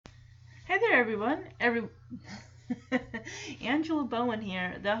Hey there, everyone. Angela Bowen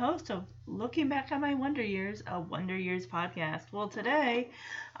here, the host of Looking Back on My Wonder Years, a Wonder Years podcast. Well, today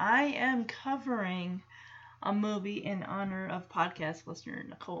I am covering a movie in honor of podcast listener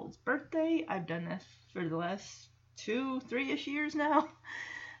Nicole's birthday. I've done this for the last 3-ish years now.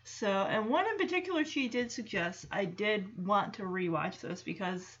 And one in particular she did suggest I did want to rewatch this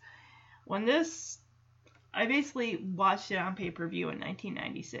because I basically watched it on pay-per-view in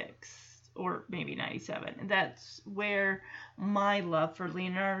 1996. Or maybe 97. And that's where my love for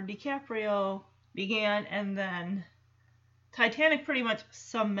Leonardo DiCaprio began, and then Titanic pretty much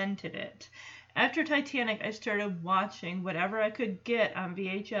cemented it. After Titanic, I started watching whatever I could get on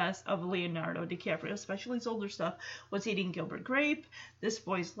VHS of Leonardo DiCaprio, especially his older stuff. Was Eating Gilbert Grape, This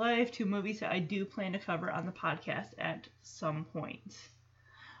Boy's Life, 2 movies that I do plan to cover on the podcast at some point.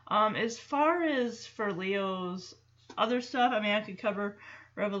 As far as for Leo's other stuff, I could cover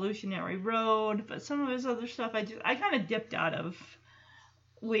Revolutionary Road, but some of his other stuff I kind of dipped out of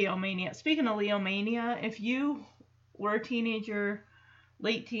Leo Mania. Speaking of Leo Mania, if you were a teenager,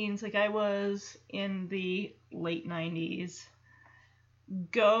 late teens like I was in the late 90s,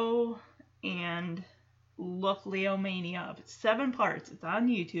 go and look Leo Mania up. It's 7 parts. It's on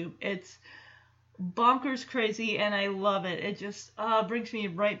YouTube. It's bonkers crazy, and I love it. It just brings me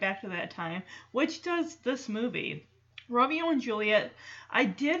right back to that time, which does this movie. Romeo and Juliet, I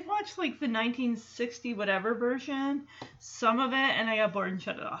did watch like the 1960 whatever version, some of it, and I got bored and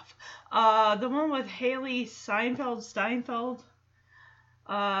shut it off. The one with Haley Steinfeld,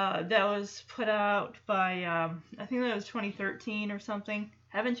 that was put out by, I think that was 2013 or something.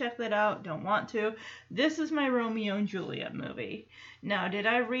 Haven't checked that out, don't want to. This is my Romeo and Juliet movie. Now, did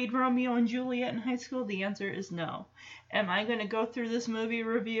I read Romeo and Juliet in high school? The answer is no. Am I going to go through this movie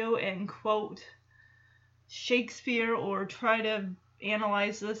review and quote Shakespeare or try to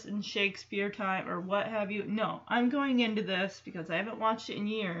analyze this in Shakespeare time or what have you? No, I'm going into this because I haven't watched it in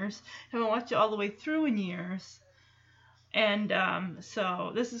years. Haven't watched it all the way through in years. And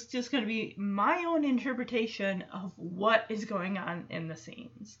so this is just going to be my own interpretation of what is going on in the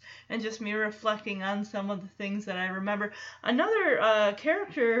scenes. And just me reflecting on some of the things that I remember. Another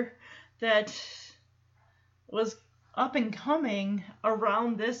character that was up and coming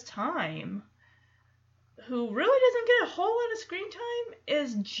around this time, who really doesn't get a whole lot of screen time,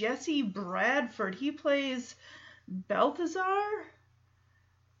 is Jesse Bradford. He plays Balthazar,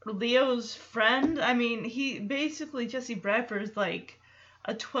 Leo's friend. Jesse Bradford is like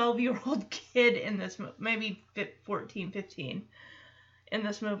a 12-year-old kid in this movie, maybe 14, 15 in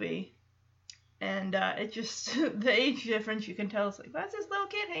this movie. And it just, the age difference, you can tell, it's like, that's this little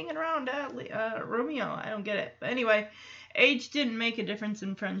kid hanging around Romeo. I don't get it. But anyway, age didn't make a difference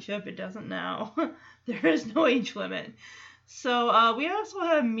in friendship. It doesn't now. There is no age limit. So we also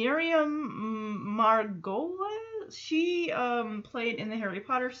have Miriam Margolyes. She played in the Harry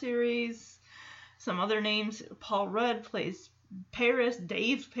Potter series. Some other names. Paul Rudd plays Paris,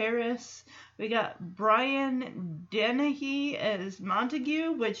 Dave Paris. We got Brian Dennehy as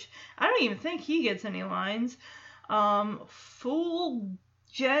Montague, which I don't even think he gets any lines. Fulgencio,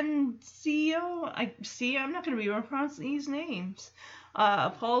 I'm not going to be pronouncing these names.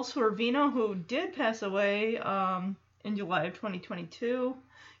 Paul Sorvino, who did pass away in July of 2022.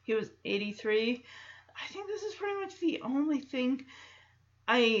 He was 83. I think this is pretty much the only thing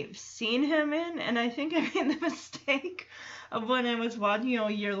I've seen him in, and I think I made the mistake of when I was watching, a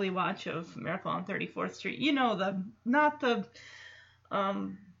yearly watch of Miracle on 34th Street. Not the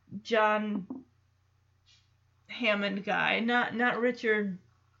John Hammond guy, not Richard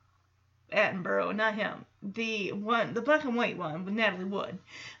Attenborough, not him. The black and white one with Natalie Wood.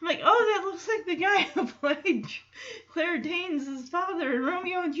 I'm like, oh, that looks like the guy who played Claire Danes' father in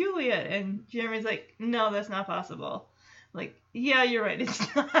Romeo and Juliet. And Jeremy's like, no, that's not possible. I'm like, yeah, you're right,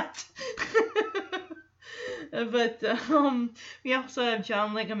 it's not. But we also have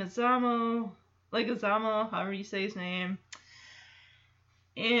John Leguizamo, however you say his name.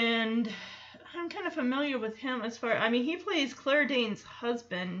 And I'm kind of familiar with him he plays Claire Danes'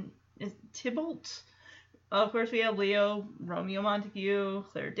 husband, is Tybalt. Of course, we have Leo, Romeo Montague,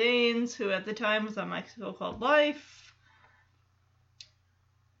 Claire Danes, who at the time was on My So-Called Life.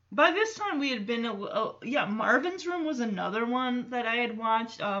 By this time, we had been, Marvin's Room was another one that I had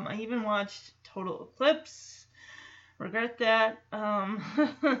watched. I even watched Total Eclipse. Regret that.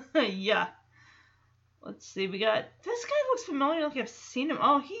 Yeah. Let's see, we got, this guy looks familiar, like I've seen him.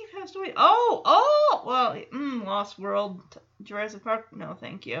 Oh, he passed away. Lost World, Jurassic Park, no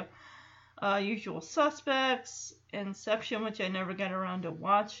thank you. Usual Suspects, Inception, which I never got around to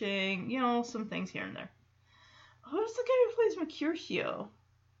watching. Some things here and there. Who's the guy who plays Mercutio?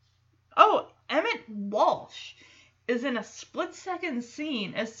 Oh, Emmett Walsh is in a split-second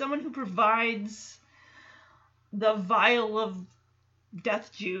scene as someone who provides the vial of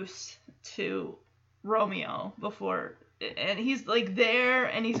death juice to Romeo before, and he's like there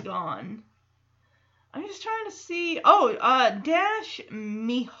and he's gone. I'm just trying to see. Oh, Dash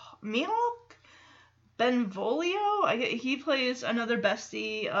Mihawk Benvolio. He plays another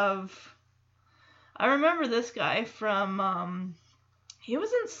bestie of. I remember this guy from. He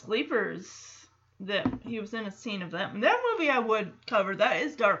was in Sleepers. That he was in a scene of that. That movie I would cover. That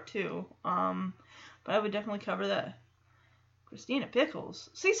is dark too. But I would definitely cover that. Christina Pickles.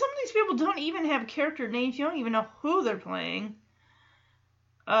 See, some of these people don't even have character names. You don't even know who they're playing.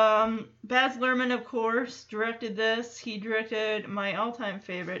 Baz Luhrmann, of course, directed this. He directed my all-time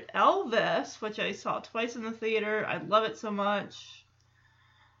favorite, Elvis, which I saw twice in the theater. I love it so much.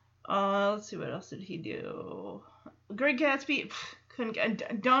 Let's see, what else did he do? Great Gatsby.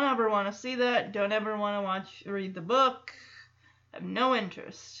 Don't ever want to see that. Don't ever want to read the book. I have no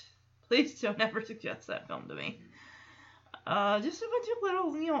interest. Please don't ever suggest that film to me. Just a bunch of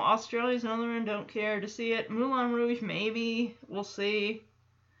little, Australians and other men don't care to see it. Moulin Rouge, maybe. We'll see.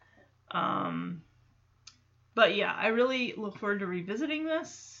 But yeah, I really look forward to revisiting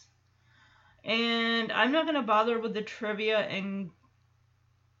this. And I'm not going to bother with the trivia and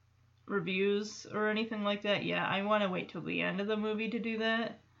reviews or anything like that. Yeah, I want to wait till the end of the movie to do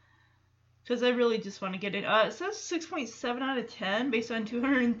that. Because I really just want to get it. It says 6.7 out of 10 based on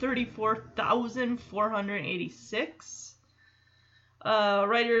 234,486.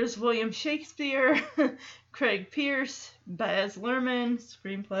 Writers William Shakespeare, Craig Pierce, Baz Luhrmann,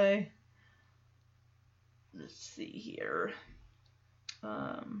 screenplay. Let's see here.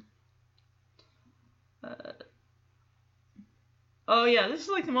 Oh yeah, this is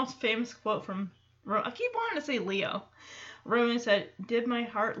like the most famous quote from. I keep wanting to say Leo. Roman said, "Did my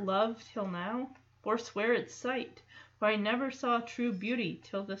heart love till now? Forswear its sight, for I never saw true beauty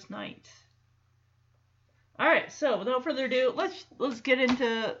till this night." Alright, so without further ado, let's get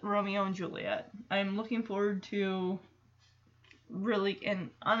into Romeo and Juliet. I'm looking forward to really,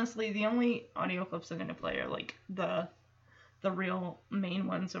 and honestly, the only audio clips I'm going to play are like the real main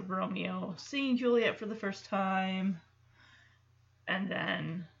ones of Romeo seeing Juliet for the first time, and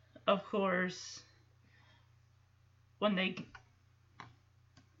then, of course, when they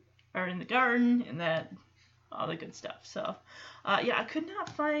are in the garden, and that, all the good stuff. So, yeah, I could not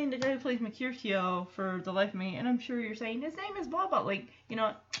find the guy who plays Mercutio for the life of me, and I'm sure you're saying, his name is blah blah, like, you know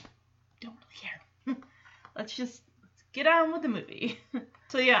what, don't care. Let's get on with the movie.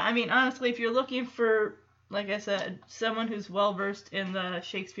 So yeah, I mean, honestly, if you're looking for, like I said, someone who's well-versed in the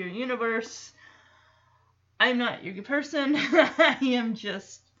Shakespeare universe, I'm not your person. I am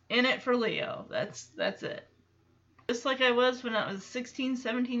just in it for Leo. That's it. Just like I was when I was 16,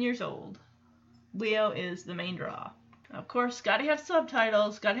 17 years old. Leo is the main draw. Of course, gotta have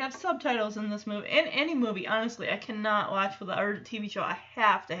subtitles. Gotta have subtitles in this movie. In any movie, honestly, I cannot watch with a TV show. I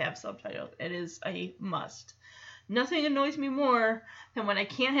have to have subtitles. It is a must. Nothing annoys me more than when I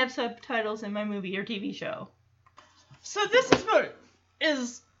can't have subtitles in my movie or TV show. So this is what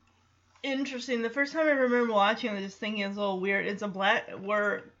is interesting. The first time I remember watching this, thinking it's a little weird.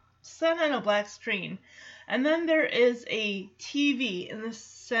 We're set on a black screen. And then there is a TV in the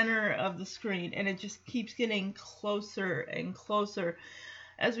center of the screen, and it just keeps getting closer and closer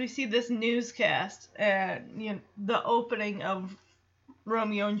as we see this newscast and the opening of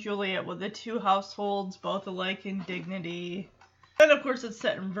Romeo and Juliet with the two households, both alike in dignity. And of course it's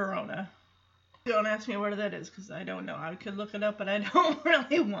set in Verona. Don't ask me where that is because I don't know. I could look it up, but I don't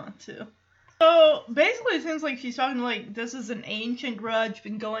really want to. So basically it seems like she's talking like this is an ancient grudge,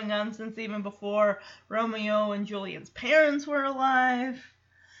 been going on since even before Romeo and Juliet's parents were alive.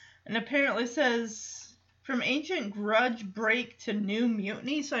 And apparently says from ancient grudge break to new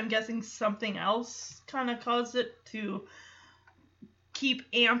mutiny, so I'm guessing something else kind of caused it to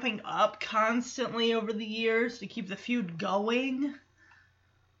keep amping up constantly over the years to keep the feud going.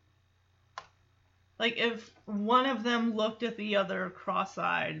 Like, if one of them looked at the other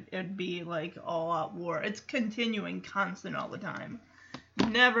cross-eyed, it'd be, like, all-out war. It's continuing, constant all the time.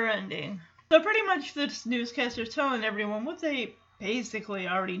 Never ending. So pretty much this newscaster's telling everyone what they basically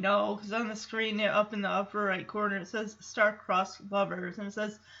already know, because on the screen up in the upper right corner it says star-crossed lovers, and it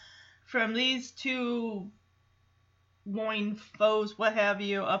says, from these two loin foes, what have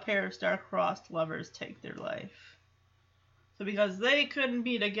you, a pair of star-crossed lovers take their life. So because they couldn't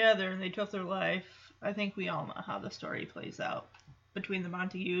be together and they took their life, I think we all know how the story plays out between the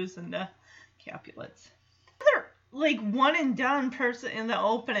Montagues and the Capulets. Another, like, one and done person in the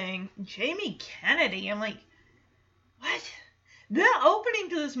opening, Jamie Kennedy. I'm like, what? The opening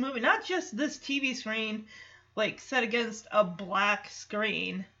to this movie, not just this TV screen, like, set against a black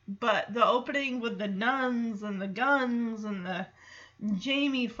screen, but the opening with the nuns and the guns and the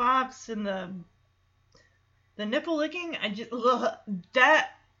Jamie Foxx and the nipple licking, that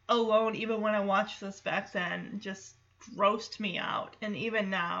alone, even when I watched this back then, just grossed me out. And even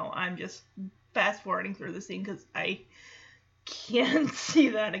now, I'm just fast forwarding through the scene because I can't see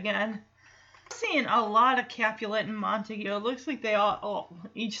that again. I'm seeing a lot of Capulet and Montague. It looks like they all,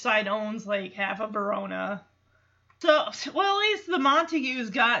 each side owns like half a Verona. So, well, at least the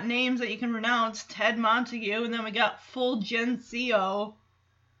Montagues got names that you can pronounce. Ted Montague, and then we got Fulgencio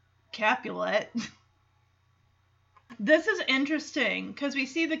Capulet. This is interesting, because we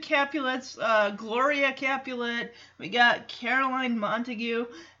see the Capulets, Gloria Capulet, we got Caroline Montague,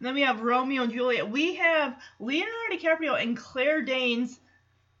 and then we have Romeo Juliet. We have Leonardo DiCaprio and Claire Danes'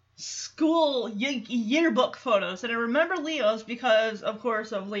 school yearbook photos. And I remember Leo's because, of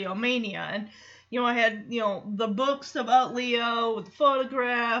course, of Leo Mania. And, I had, the books about Leo with the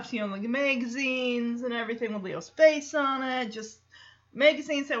photographs, like the magazines and everything with Leo's face on it. Just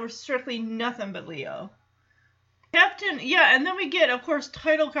magazines that were strictly nothing but Leo. And then we get, of course,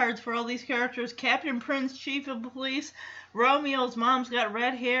 title cards for all these characters. Captain Prince, Chief of Police. Romeo's mom's got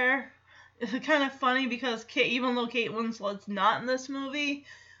red hair. It's kind of funny because even though Kate Winslet's not in this movie,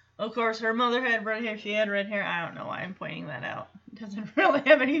 of course, her mother had red hair, she had red hair. I don't know why I'm pointing that out. It doesn't really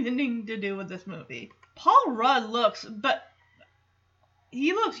have anything to do with this movie. Paul Rudd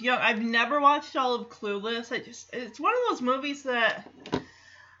he looks young. I've never watched all of Clueless. It's one of those movies that,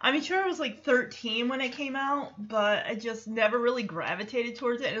 sure I was like 13 when it came out, but I just never really gravitated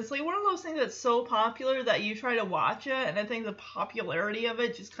towards it. And it's like one of those things that's so popular that you try to watch it, and I think the popularity of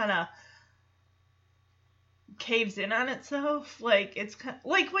it just kind of caves in on itself. Like, it's kind of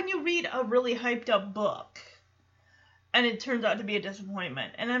like when you read a really hyped up book and it turns out to be a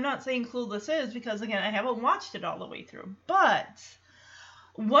disappointment. And I'm not saying Clueless is, because again, I haven't watched it all the way through. But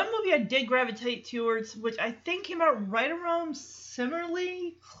one movie I did gravitate towards, which I think came out right around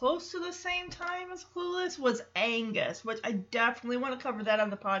similarly close to the same time as Clueless, was Angus, which I definitely want to cover that on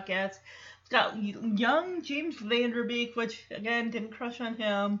the podcast. It's got young James Van Der Beek, which again, didn't crush on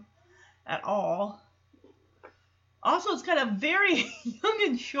him at all. Also, it's got a very young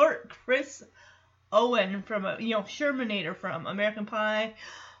and short Chris Owen from, Shermanator from American Pie.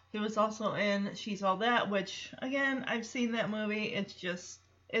 He was also in She's All That, which, again, I've seen that movie.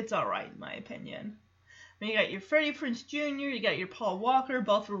 It's alright in my opinion. You got your Freddie Prinze Jr., you got your Paul Walker,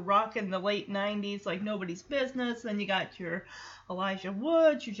 both were rocking the late 90s like nobody's business. Then you got your Elijah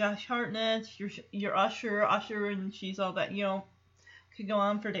Wood, your Josh Hartnett, your Usher and She's All That. Could go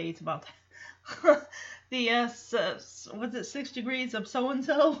on for days about that. Was it 6 Degrees of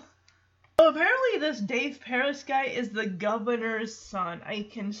So-and-so? So apparently this Dave Paris guy is the governor's son. I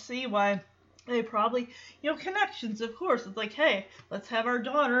can see why they probably, connections, of course. It's like, hey, let's have our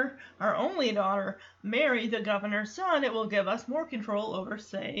daughter, our only daughter, marry the governor's son. It will give us more control over,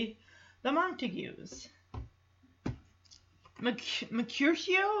 say, the Montagues.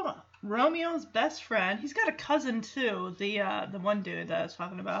 Mercutio, Romeo's best friend. He's got a cousin, too, the one dude that I was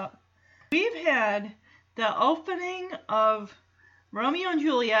talking about. We've had the opening of Romeo and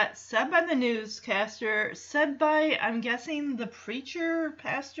Juliet, said by the newscaster, said by, I'm guessing, the preacher,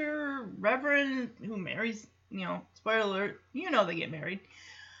 pastor, reverend, who marries, spoiler alert, they get married.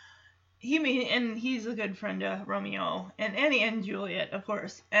 And he's a good friend of Romeo, and Annie and Juliet, of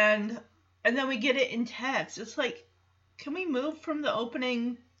course. And then we get it in text. It's like, can we move from the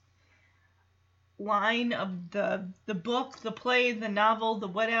opening line of the book, the play, the novel, the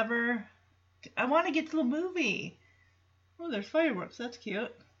whatever? I want to get to the movie. Oh, there's fireworks. That's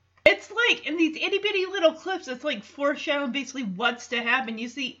cute. It's like, in these itty-bitty little clips, it's like foreshadowing basically what's to happen. You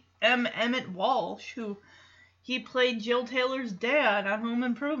see Emmett Walsh, who he played Jill Taylor's dad on Home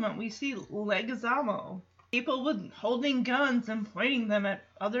Improvement. We see Leguizamo. People with holding guns and pointing them at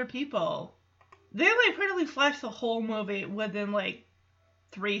other people. They pretty flash the whole movie within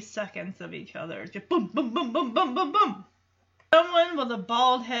 3 seconds of each other. Just boom, boom, boom, boom, boom, boom, boom. Someone with a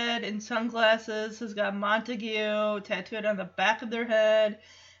bald head and sunglasses has got Montague tattooed on the back of their head.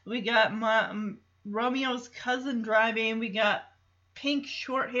 We got Romeo's cousin driving. We got pink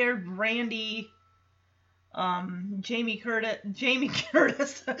short-haired Randy, Jamie Kennedy,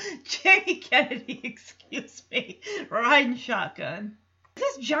 excuse me, riding shotgun. Is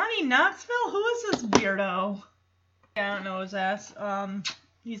this Johnny Knoxville? Who is this weirdo? I don't know his ass.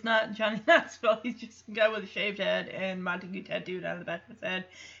 He's not Johnny Knoxville. He's just a guy with a shaved head and Montague tattooed on the back of his head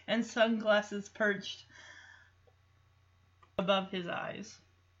and sunglasses perched above his eyes.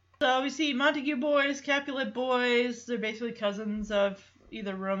 So we see Montague boys, Capulet boys. They're basically cousins of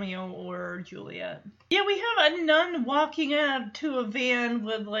either Romeo or Juliet. Yeah, we have a nun walking out to a van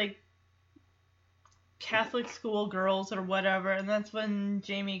with like Catholic school girls or whatever, and that's when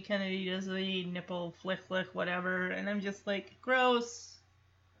Jamie Kennedy does the nipple flick whatever, and I'm just like, gross.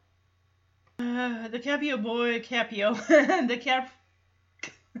 The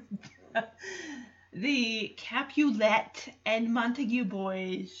the Capulet and Montague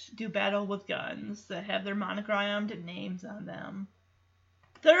boys do battle with guns that have their monogrammed names on them.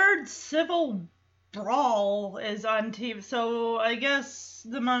 Third civil brawl is on TV, so I guess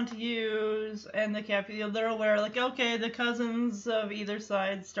the Montagues and the Capulet, they're aware, like, okay, the cousins of either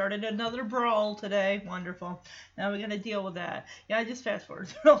side started another brawl today. Wonderful. Now we're gonna deal with that. Yeah, I just fast forward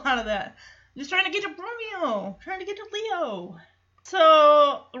through a lot of that. Just trying to get to Romeo, trying to get to Leo.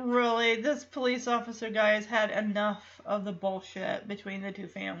 So, really, this police officer guy has had enough of the bullshit between the two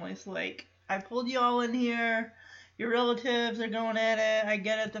families. Like, I pulled you all in here. Your relatives are going at it. I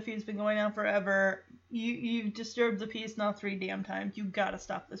get it. The feud's been going on forever. You've disturbed the peace now 3 damn times. You gotta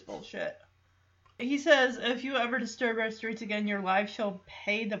stop this bullshit. He says, if you ever disturb our streets again, your lives shall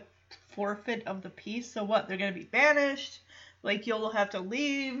pay the forfeit of the peace. So what? They're gonna be banished? Like, you'll have to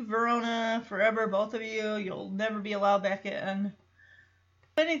leave Verona forever, both of you. You'll never be allowed back in.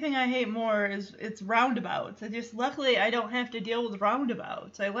 Anything I hate more is it's roundabouts. Luckily I don't have to deal with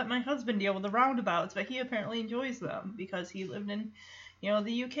roundabouts. I let my husband deal with the roundabouts, but he apparently enjoys them because he lived in,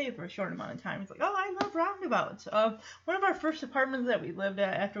 the UK for a short amount of time. He's like, oh, I love roundabouts. One of our first apartments that we lived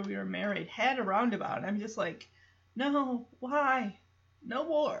at after we were married had a roundabout, and I'm just like, no, why? No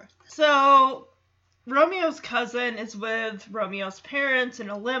more. So Romeo's cousin is with Romeo's parents in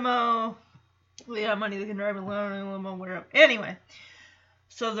a limo. They have money, they can drive a limo, wherever. Anyway.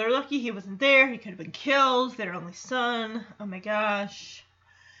 So they're lucky he wasn't there. He could have been killed. Their only son. Oh my gosh.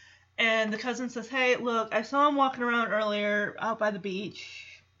 And the cousin says, hey, look, I saw him walking around earlier out by the beach.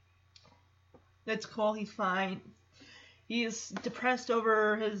 That's cool. He's fine. He's depressed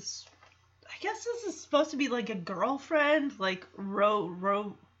over his... I guess this is supposed to be like a girlfriend. Like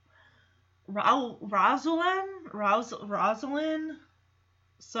Rosalind? Rosalind?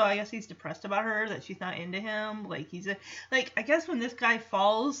 So I guess he's depressed about her, that she's not into him. I guess when this guy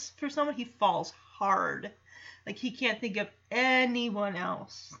falls for someone, he falls hard. Like, he can't think of anyone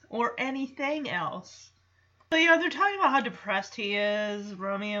else or anything else. So yeah, they're talking about how depressed he is,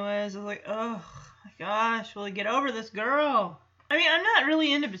 Romeo is. It's like, oh my gosh, will he get over this girl? I mean, I'm not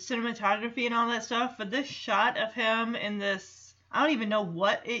really into cinematography and all that stuff, but this shot of him in this, I don't even know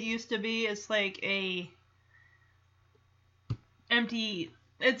what it used to be. It's like a empty...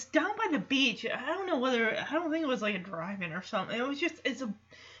 It's down by the beach. I don't think it was like a drive-in or something. It's a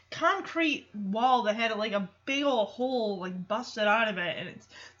concrete wall that had like a big old hole like busted out of it. And the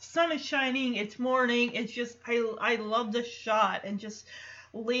sun is shining. It's morning. It's just, I love this shot. And just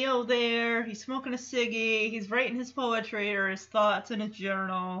Leo there. He's smoking a ciggy. He's writing his poetry or his thoughts in his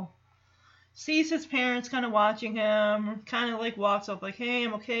journal. Sees his parents kind of watching him. Kind of like walks up like, hey,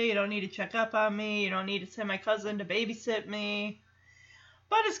 I'm okay. You don't need to check up on me. You don't need to send my cousin to babysit me.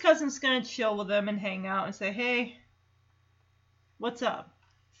 But his cousin's going to chill with him and hang out and say, hey, what's up?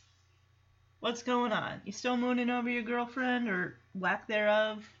 What's going on? You still mooning over your girlfriend or lack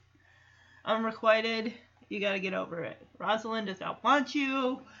thereof? Unrequited? You got to get over it. Rosalind does not want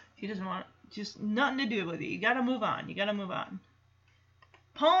you. She doesn't want just nothing to do with you. You got to move on. You got to move on.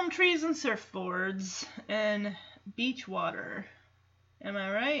 Palm trees and surfboards and beach water. Am I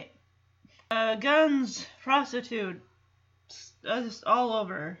right? Guns, prostitute. Just all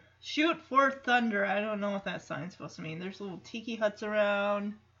over. Shoot for thunder. I don't know what that sign's supposed to mean. There's little tiki huts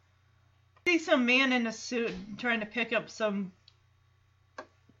around. I see some man in a suit trying to pick up some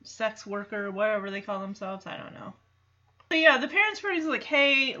sex worker or whatever they call themselves. I don't know. But yeah, the parents were just like,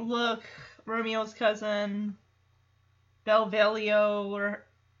 hey, look, Romeo's cousin, Belvalio, or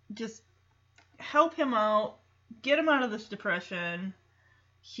just help him out. Get him out of this depression.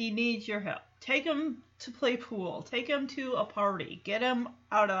 He needs your help. Take him to play pool. Take him to a party. Get him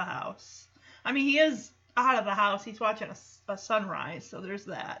out of the house. I mean, he is out of the house. He's watching a sunrise, so there's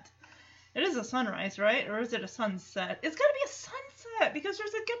that. It is a sunrise, right? Or is it a sunset? It's gotta be a sunset, because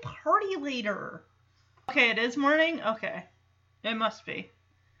there's a good party later. Okay, it is morning? Okay. It must be.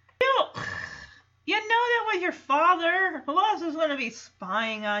 You know that was your father. Who else is gonna be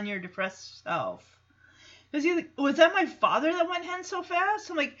spying on your depressed self? Because he's like, was that my father that went hen so fast?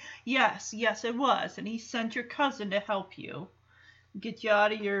 I'm like, yes, it was. And he sent your cousin to help you. Get you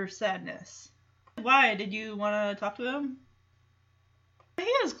out of your sadness. Why? Did you want to talk to him? He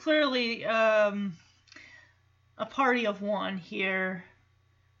is clearly a party of one here.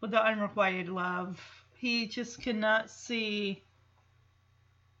 with the unrequited love. He just cannot see.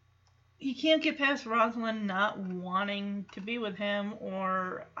 He can't get past Rosalind not wanting to be with him,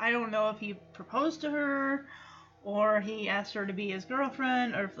 or I don't know if he proposed to her, or he asked her to be his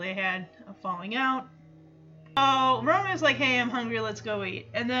girlfriend, or if they had a falling out. So Romeo's like, hey, I'm hungry, let's go eat.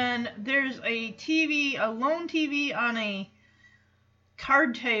 And then there's a lone TV on a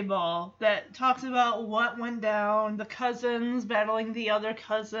card table that talks about what went down, the cousins battling the other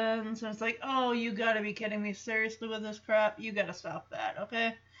cousins, and it's like, oh, you gotta be kidding me, seriously with this crap? You gotta stop that,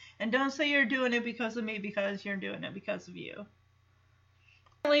 okay? And don't say you're doing it because of me, because you're doing it because of you.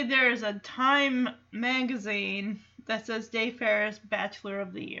 Finally, there's a Time magazine that says Dave Ferris, Bachelor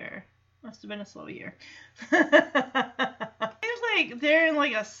of the Year. Must have been a slow year. Seems like they're in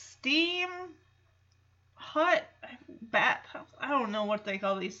like a steam hut, bathhouse. I don't know what they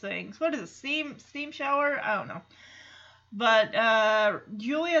call these things. What is it? Steam shower? I don't know. But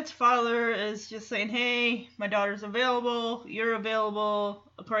Juliet's father is just saying, hey, my daughter's available. You're available.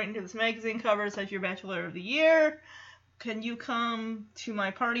 According to this magazine cover, it says you're Bachelor of the Year. Can you come to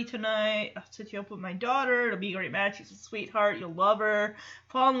my party tonight? I'll set you up with my daughter. It'll be a great match. She's a sweetheart. You'll love her.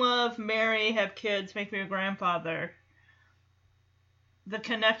 Fall in love, marry, have kids, make me a grandfather. The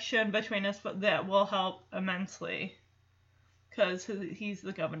connection between us, that will help immensely. Because he's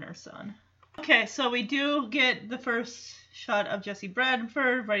the governor's son. Okay, so we do get the first shot of Jesse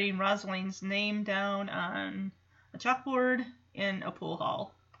Bradford writing Rosalind's name down on a chalkboard in a pool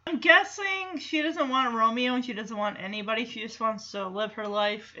hall. I'm guessing she doesn't want Romeo and she doesn't want anybody. She just wants to live her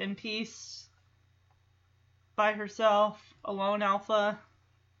life in peace by herself, alone alpha.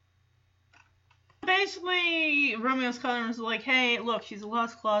 Basically, Romeo's cousin is like, hey, look, she's a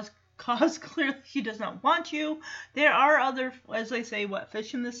lost cause. Clearly she does not want you. There are other, as they say,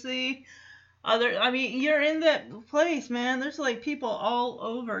 fish in the sea. You're in that place, man. There's like people all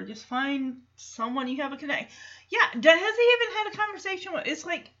over. Just find someone you have a connect. Yeah, has he even had a conversation with? It's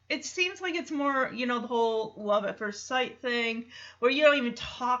like, it seems like it's more, the whole love at first sight thing, where you don't even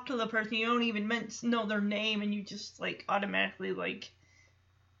talk to the person, you don't even know their name, and you just like automatically like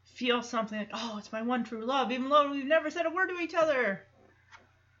feel something like, oh, it's my one true love, even though we've never said a word to each other.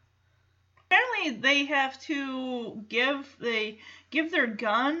 Apparently they have to give their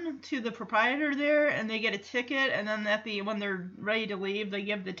gun to the proprietor there, and they get a ticket, and then when they're ready to leave, they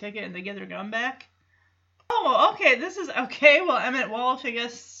give the ticket and they get their gun back. Oh, okay, well, Emmett Walsh, I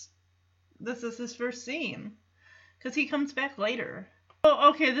guess this is his first scene, because he comes back later. Oh,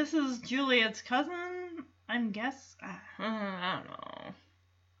 okay, this is Juliet's cousin, I guess. I don't know.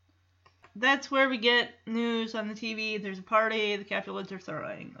 That's where we get news on the TV. There's a party. The Capulets are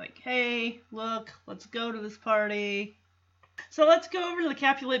throwing. Like, hey, look, let's go to this party. So let's go over to the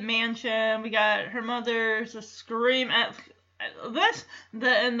Capulet mansion. We got her mother's a scream at this.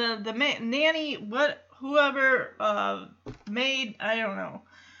 The nanny, whoever made, I don't know.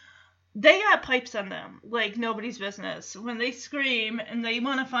 They got pipes on them, like nobody's business. When they scream and they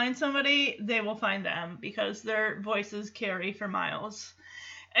want to find somebody, they will find them because their voices carry for miles.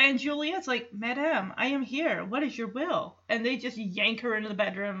 And Juliet's like, Madame, I am here. What is your will? And they just yank her into the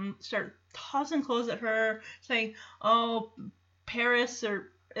bedroom, start tossing clothes at her, saying, oh, Paris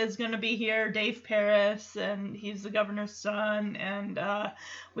is going to be here, Dave Paris, and he's the governor's son, and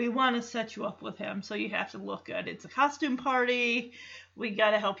we want to set you up with him, so you have to look good. It's a costume party. We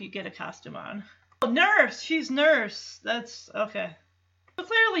got to help you get a costume on. Oh, nurse! She's nurse. That's okay. So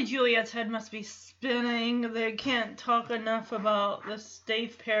clearly Juliet's head must be spinning. They can't talk enough about this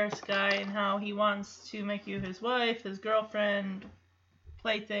Dave Paris guy and how he wants to make you his wife, his girlfriend,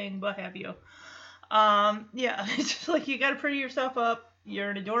 plaything, what have you. Yeah, it's just like you gotta pretty yourself up.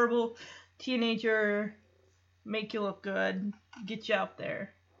 You're an adorable teenager. Make you look good. Get you out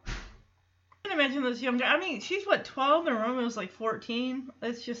there. I can imagine this young girl. She's 12 and Romeo's like 14.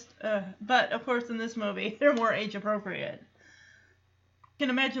 It's just, but of course in this movie, they're more age appropriate. I can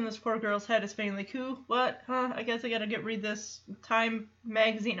imagine this poor girl's head is spinning like, who? What? Huh? I guess I gotta read this Time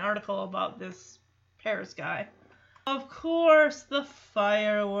magazine article about this Paris guy. Of course, the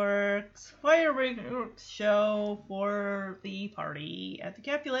fireworks show for the party at the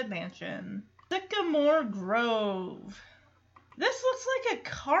Capulet Mansion. Sycamore Grove. This looks like a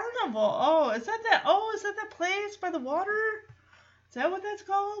carnival. Oh, is that that place by the water? Is that what that's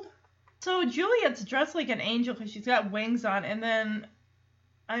called? So Juliet's dressed like an angel because she's got wings on, and then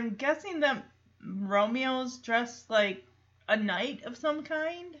I'm guessing that Romeo's dressed like a knight of some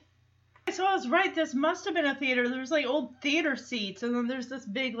kind. So I was right, this must have been a theater. There's like old theater seats, and then there's this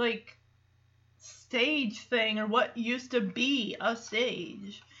big like stage thing, or what used to be a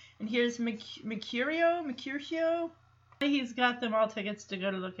stage. And here's Mercutio. He's got them all tickets to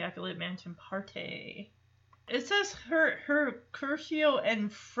go to the Capulet Mansion party. It says her Curcio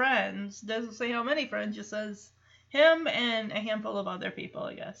and friends. Doesn't say how many friends, just says him and a handful of other people,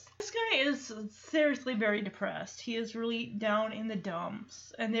 I guess. This guy is seriously very depressed. He is really down in the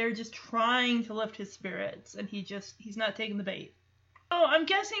dumps, and they're just trying to lift his spirits, and he's not taking the bait. So I'm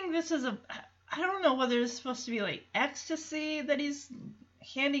guessing this is I don't know whether it's supposed to be like ecstasy that he's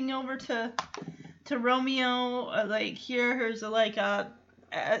handing over to Romeo. Like here's like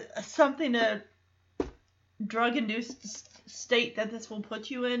something to drug-induced state that this will put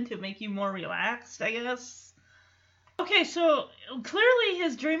you in to make you more relaxed, I guess. Okay, so clearly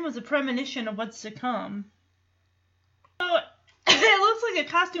his dream was a premonition of what's to come. So it looks like a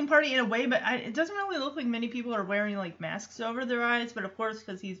costume party in a way, but it doesn't really look like many people are wearing like masks over their eyes. But of course,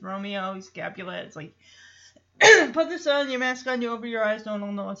 because he's Romeo, he's Capulet, it's like, put this on, your mask on, you over your eyes, no one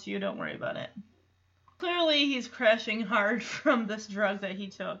will know it's you, don't worry about it. Clearly, he's crashing hard from this drug that he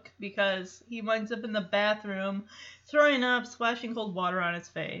took, because he winds up in the bathroom, throwing up, splashing cold water on his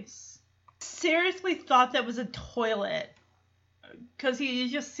face. Seriously thought that was a toilet, because you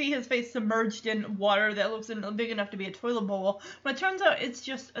just see his face submerged in water that looks big enough to be a toilet bowl, but it turns out it's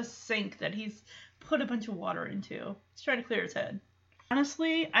just a sink that he's put a bunch of water into. He's trying to clear his head.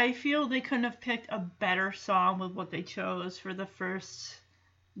 Honestly, I feel they couldn't have picked a better song with what they chose for the first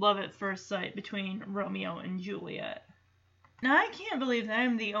love at first sight between Romeo and Juliet. Now, I can't believe that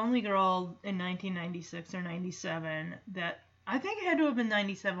I'm the only girl in 1996 or 97 that... I think it had to have been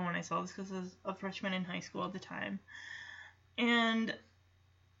 97 when I saw this because I was a freshman in high school at the time. And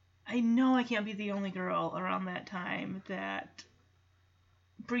I know I can't be the only girl around that time that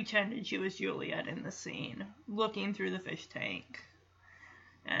pretended she was Juliet in the scene, looking through the fish tank.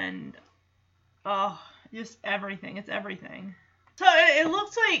 And, just everything. It's everything. So it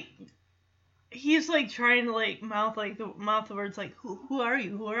looks like he's like trying to like mouth the words like, who are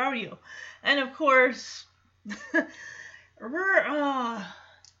you? Who are you? And of course, the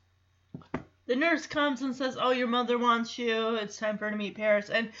nurse comes and says, oh, your mother wants you. It's time for her to meet Paris.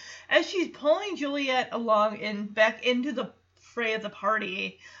 And as she's pulling Juliet along and back into the fray of the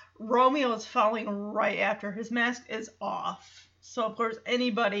party, Romeo is following right after. His mask is off. So, of course,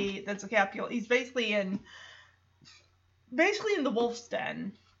 anybody that's a Capulet, he's basically in the wolf's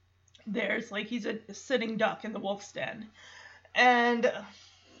den. There's, like, he's a sitting duck in the wolf's den. And,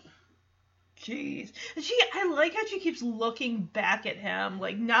 jeez. I like how she keeps looking back at him,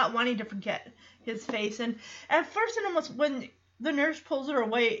 like, not wanting to forget his face. And at first, when the nurse pulls her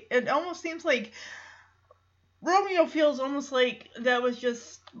away, it almost seems like Romeo feels almost like that was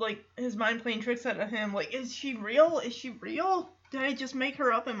just, like, his mind playing tricks out of him. Like, is she real? Is she real? Did I just make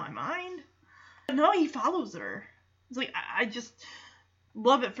her up in my mind? But no, he follows her. It's like, I just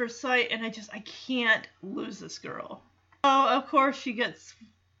love at first sight, and I can't lose this girl. So, of course, she gets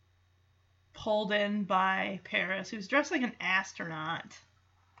pulled in by Paris, who's dressed like an astronaut.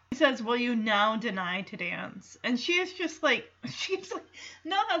 He says, will you now deny to dance? And she's like,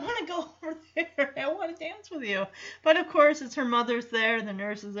 no, I want to go over there. I want to dance with you. But, of course, it's her mother's there. The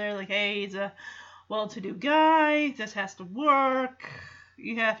nurse is there, like, hey, he's a well-to-do guy. This has to work.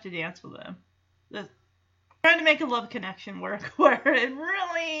 You have to dance with him. Trying to make a love connection work where it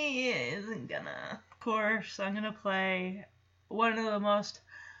really isn't gonna. Of course, I'm gonna play one of the most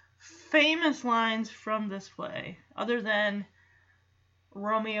famous lines from this play, other than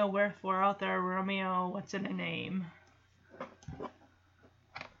Romeo, wherefore art thou, Romeo, what's in a name?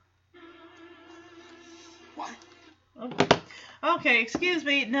 What? Okay, excuse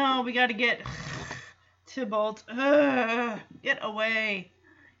me. No, we gotta get Tybalt. Get away.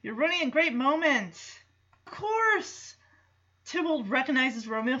 You're running a great moment. Of course, Tybalt recognizes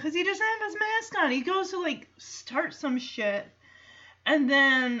Romeo because he doesn't have his mask on. He goes to, like, start some shit. And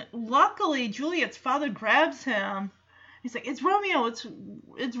then, luckily, Juliet's father grabs him. He's like, it's Romeo.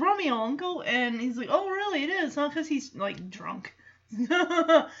 It's Romeo, uncle. And he's like, oh, really? It is, huh? Because he's, like, drunk. He's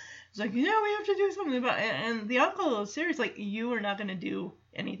like, yeah, we have to do something about it. And the uncle is serious. Like, you are not going to do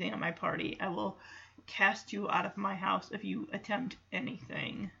anything at my party. I will cast you out of my house if you attempt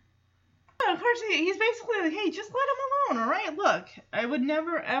anything. Of course, he's basically like, hey, just let him alone, alright? Look, I would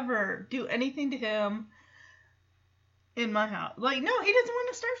never, ever do anything to him in my house. Like, no, he doesn't want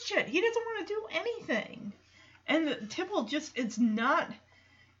to start shit. He doesn't want to do anything. And Tybalt just, it's not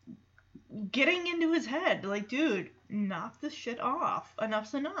getting into his head. Like, dude, knock this shit off.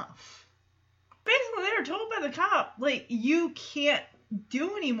 Enough's enough. Basically, they were told by the cop, like, you can't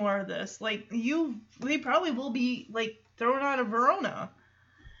do any more of this. Like, they probably will be, like, thrown out of Verona.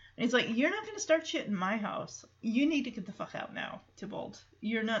 And he's like, you're not going to start shit in my house. You need to get the fuck out now, Tybalt.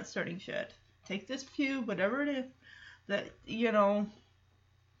 You're not starting shit. Take this pew, whatever it is, that,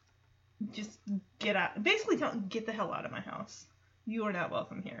 just get out. Basically, don't get the hell out of my house. You are not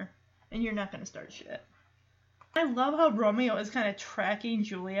welcome here. And you're not going to start shit. I love how Romeo is kind of tracking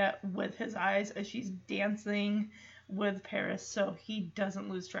Juliet with his eyes as she's dancing with Paris so he doesn't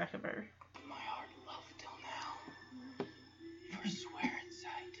lose track of her. My heart loved till now, forswear its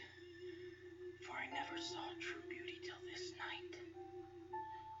sight, for I never saw true beauty till this night.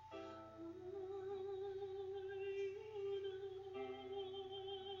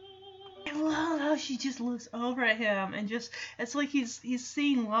 I love how she just looks over at him and just, it's like he's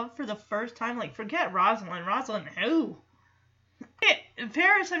seeing love for the first time. Like, forget Rosalind. Rosalind who?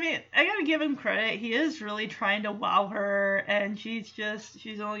 Paris, I mean, I gotta give him credit. He is really trying to wow her, and she's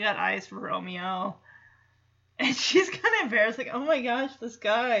only got eyes for Romeo. And she's kind of embarrassed, like, oh my gosh, this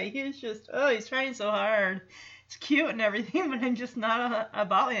guy, he's trying so hard. It's cute and everything, but I'm just not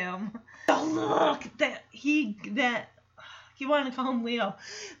about him. The look that he wanted to call him Leo.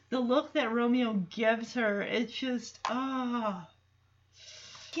 The look that Romeo gives her, it's just, can't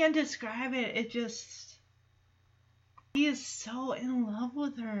describe it. It just, he is so in love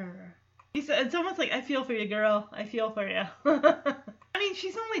with her. It's almost like, I feel for you, girl. I feel for you. I mean,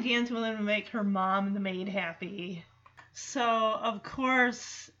 she's only dancing with him to make her mom and the maid happy. So, of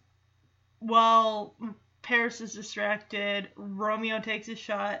course, while Paris is distracted, Romeo takes a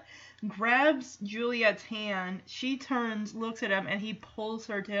shot, grabs Juliet's hand, she turns, looks at him, and he pulls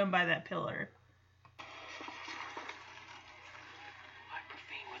her to him by that pillar. I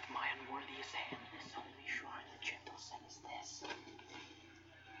profane with my unworthiest hand this holy shrine of gentle sin as this.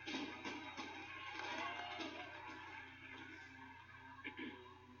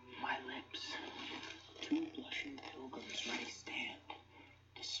 My lips, two blushing pilgrims ready stand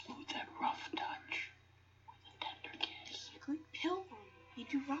to smooth that rough touch with a tender kiss. Good pilgrim, you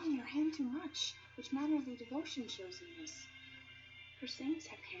do wrong your hand too much, which mannerly devotion shows in this. For saints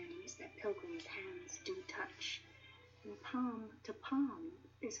have hands that pilgrims' hands do touch, and palm to palm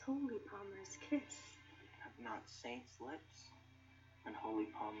is holy palmer's kiss. Have not saints' lips, and holy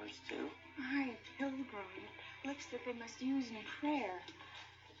palmers too? Aye, pilgrim, lips that they must use in prayer.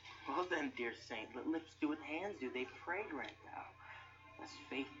 Well then, dear saint, let lips do what hands do. They pray, grant thou, lest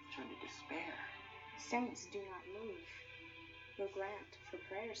faith turn to despair. Saints do not move, nor grant for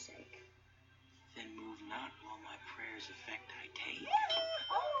prayer's sake. Then move not while my prayer's effect I take.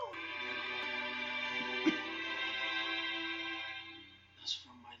 Thus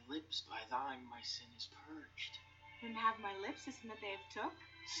from my lips by thine my sin is purged. Then have my lips the sin that they have took?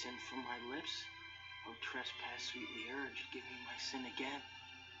 Sin from my lips? O trespass sweetly urged, give me my sin again.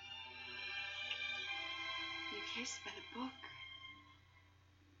 You kiss by the book.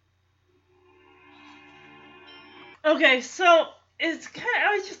 Okay, so it's kind of,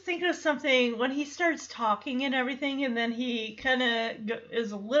 I was just thinking of something when he starts talking and everything, and then he kind of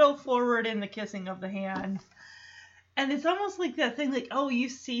is a little forward in the kissing of the hand. And it's almost like that thing, like, oh, you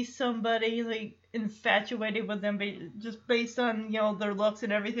see somebody, like, infatuated with them just based on, their looks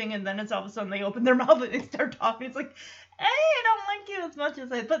and everything, and then it's all of a sudden they open their mouth and they start talking. It's like, hey, I don't like you as much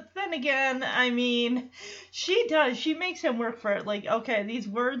as I... But then again, I mean, she does. She makes him work for it. Like, okay, these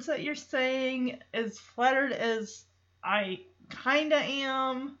words that you're saying, as flattered as I kind of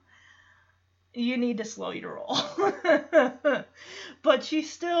am, you need to slow your roll. But she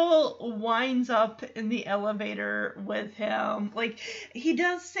still winds up in the elevator with him. Like, he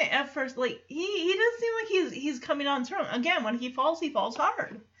does say at first, like, he does seem like he's coming on strong. Again, when he falls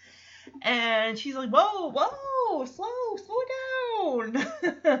hard. And she's like, whoa, slow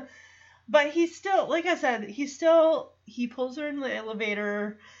down. But he's still, like I said, he pulls her in the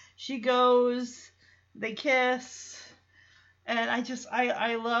elevator. She goes, they kiss. And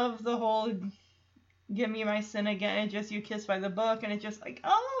I love the whole give me my sin again, and just you kiss by the book, and it's just like,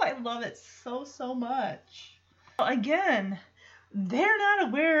 oh, I love it so much. Again, they're not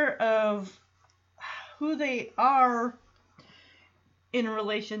aware of who they are in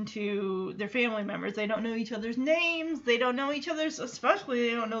relation to their family members. They don't know each other's names. They don't know each other's, especially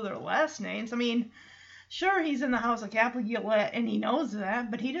they don't know their last names. I mean, sure, he's in the house of Capulet, and he knows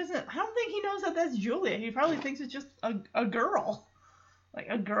that, but I don't think he knows that that's Julia. He probably thinks it's just a girl. Like,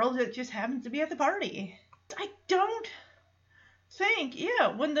 a girl that just happens to be at the party. I don't think,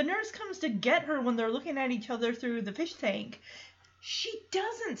 when the nurse comes to get her when they're looking at each other through the fish tank, she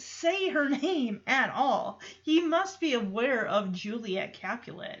doesn't say her name at all. He must be aware of Juliet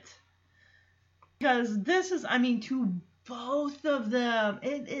Capulet. Because this is, to both of them,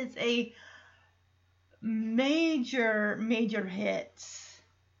 it is a major hit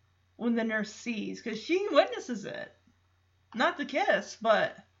when the nurse sees, because she witnesses it. Not the kiss,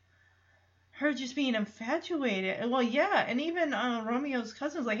 but her just being infatuated. Well, yeah, and even Romeo's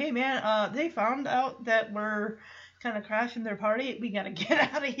cousin's like, hey man, they found out that we're kind of crashing their party. We gotta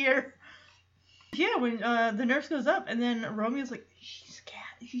get out of here. Yeah, when the nurse goes up, and then Romeo's like, she's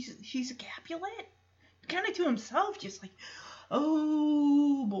a Capulet? Kind of to himself, just like,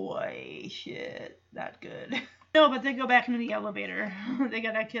 oh boy, shit, not good. No, but they go back into the elevator. They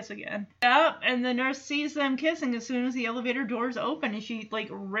gotta kiss again. Yep, and the nurse sees them kissing as soon as the elevator doors open, and she, like,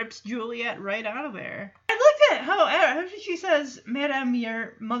 rips Juliet right out of there. I looked at how, after she says, Madam,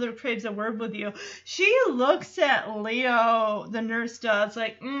 your mother craves a word with you, she looks at Leo, the nurse does,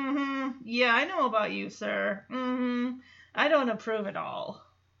 like, yeah, I know about you, sir. I don't approve at all.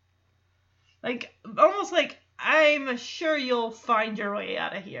 Like, almost like, I'm sure you'll find your way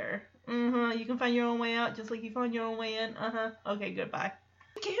out of here. You can find your own way out just like you found your own way in. Okay, goodbye.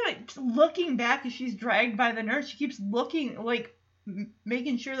 Looking back as she's dragged by the nurse, she keeps looking, like,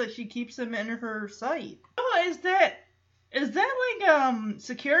 making sure that she keeps him in her sight. Oh, is that like,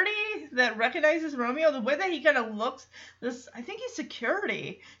 security that recognizes Romeo? The way that he kind of looks, I think he's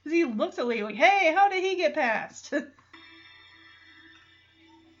security. Because he looks at Leo like, hey, how did he get past?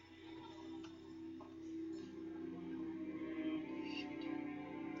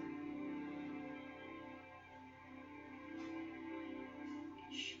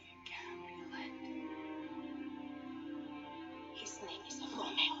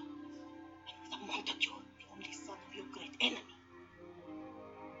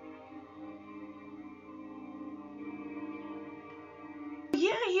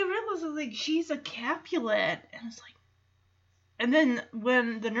 Yeah, he realizes, like, she's a Capulet. And it's like... And then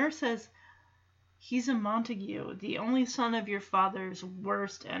when the nurse says, he's a Montague, the only son of your father's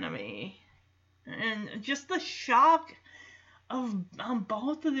worst enemy. And just the shock of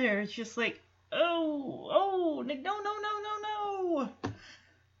both of theirs. It's just like, no.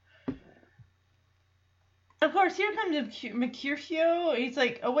 Of course, here comes Mercutio. He's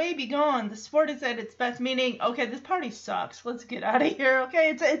like, away be gone. The sport is at its best. Meaning, okay, this party sucks. Let's get out of here.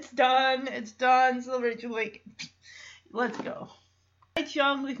 Okay, it's done. It's done. So Rachel's like, let's go. It's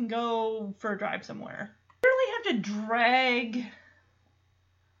young. We can go for a drive somewhere. We really have to drag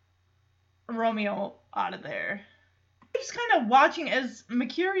Romeo out of there. Just kind of watching as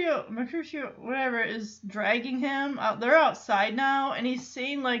Mercutio, whatever, is dragging him out. They're outside now, and he's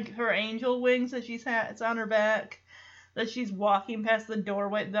seeing, like, her angel wings that she's had. It's on her back. That she's walking past the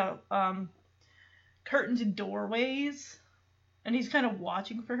doorway, the curtains and doorways, and he's kind of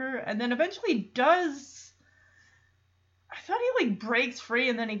watching for her. And then eventually does. I thought he, like, breaks free,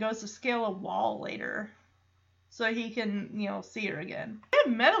 and then he goes to scale a wall later, so he can, see her again. They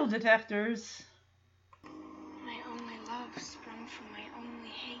have metal detectors. Sprung from my only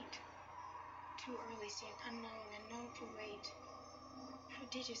hate. Too early, yet unknown, and known to wait.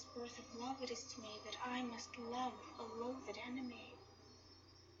 Prodigious birth of love it is to me that I must love a loathed enemy.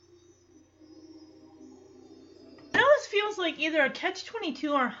 It always feels like either a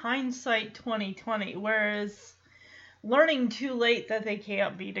catch-22 or hindsight 2020, whereas learning too late that they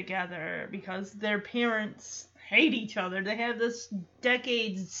can't be together because their parents hate each other. They have this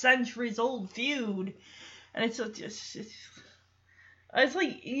decades, centuries-old feud. And it's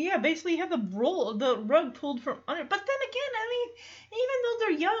like, yeah, basically you have the rug pulled from under. But then again, I mean, even though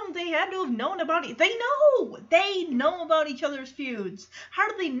they're young, they had to have known about it. They know about each other's feuds. How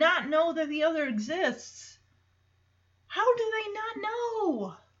do they not know that the other exists? How do they not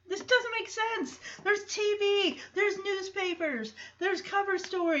know? This doesn't make sense. There's TV, there's newspapers, there's cover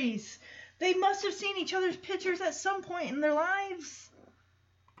stories. They must have seen each other's pictures at some point in their lives.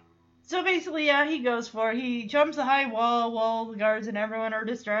 So basically, yeah, he goes for it. He jumps the high wall while the guards and everyone are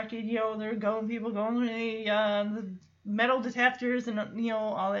distracted. They're people going to the metal detectors and,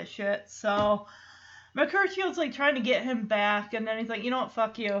 all that shit. So Mercutio's, like, trying to get him back, and then he's like, you know what,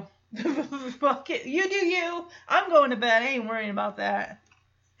 fuck you. Fuck it. You do you. I'm going to bed. I ain't worrying about that.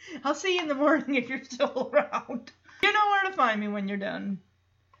 I'll see you in the morning if you're still around. You know where to find me when you're done.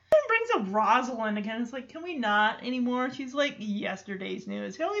 Brings up Rosalind again. It's like, can we not anymore? She's like yesterday's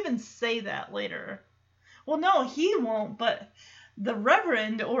news. He'll even say that later. Well, no, he won't, but the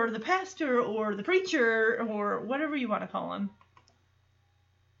reverend or the pastor or the preacher or whatever you want to call him.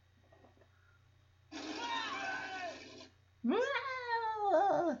 What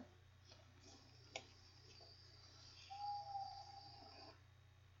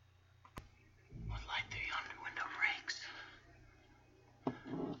light the yonder window breaks?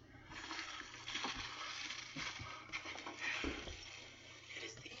 It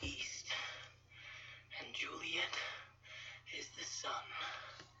is the east, and Juliet is the sun.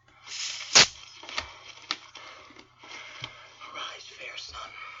 Arise, fair sun,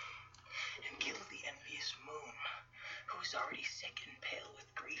 and sick and pale with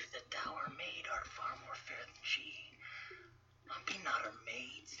grief that thou her maid art far more fair than she. Be not her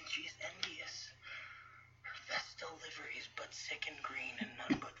maid, since she is envious. Her vestal livery is but sick and green, and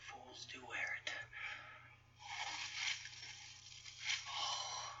none but fools do wear it.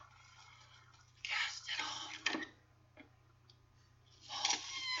 Oh, cast it off.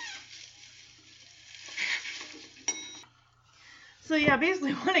 So yeah,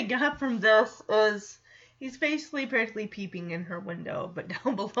 basically what I got from this is he's basically practically peeping in her window, but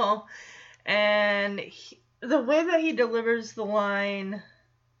down below. And the way that he delivers the line,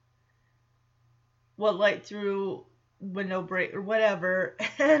 what light through window break or whatever,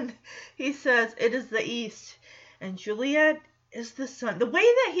 and he says, it is the east, and Juliet is the sun. The way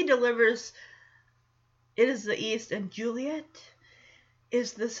that he delivers, it is the east, and Juliet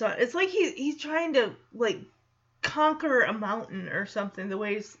is the sun. It's like he's trying to, like, conquer a mountain or something. The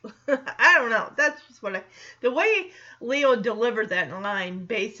way he's, I don't know. That's just what the way Leo delivered that line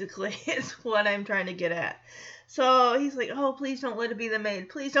basically is what I'm trying to get at. So he's like, oh, please don't let it be the maid.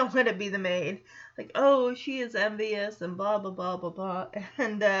 Please don't let it be the maid. Like, oh, she is envious and blah, blah, blah, blah, blah.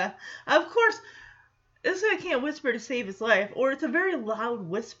 And, of course, this guy can't whisper to save his life, or it's a very loud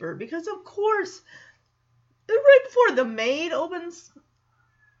whisper, because, of course, right before the maid opens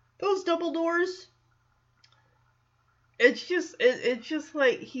those double doors, it's just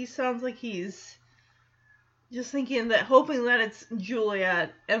like he sounds like he's just thinking that, hoping that it's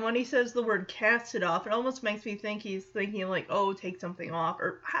Juliet. And when he says the word cast it off, it almost makes me think he's thinking like, oh, take something off,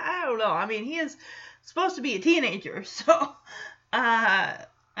 or I don't know. I mean, he is supposed to be a teenager, so I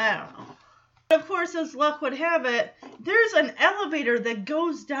don't know. Of course, as luck would have it, there's an elevator that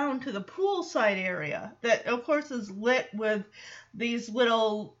goes down to the poolside area that, of course, is lit with these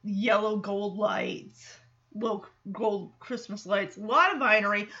little yellow gold lights. Little gold Christmas lights, a lot of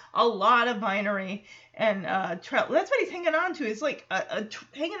vinery, and that's what he's hanging on to. He's like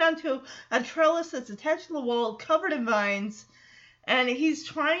hanging on to a trellis that's attached to the wall, covered in vines, and he's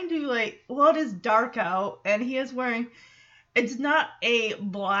trying to, like, well, it is dark out, and he is wearing, it's not a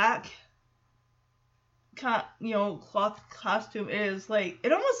black, cloth costume. It is like,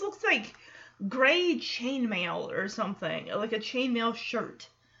 it almost looks like gray chainmail or something, like a chainmail shirt.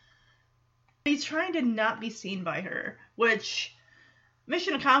 He's trying to not be seen by her, which,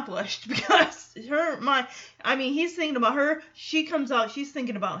 mission accomplished, because he's thinking about her, she comes out, she's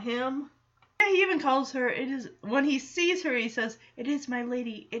thinking about him. Yeah, he even calls her, when he sees her, he says, it is my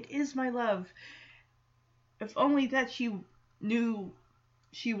lady, it is my love. If only that she knew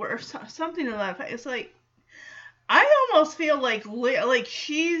she were, something to that effect. It's like, I almost feel like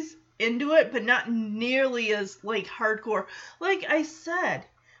she's into it, but not nearly as, like, hardcore. Like I said,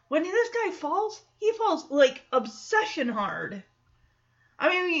 when this guy falls, he falls, like, obsession hard. I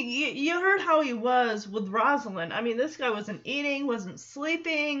mean, you heard how he was with Rosalind. I mean, this guy wasn't eating, wasn't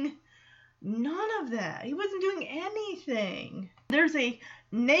sleeping. None of that. He wasn't doing anything. There's a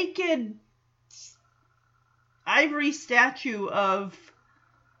naked ivory statue of,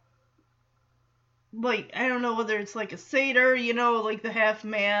 like, I don't know whether it's like a satyr, like the half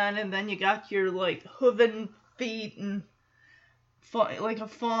man, and then you got your, like, hooven feet and like a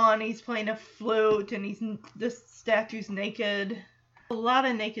fawn. He's playing a flute, and this statue's naked. A lot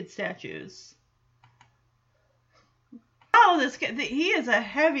of naked statues. Oh, this guy, he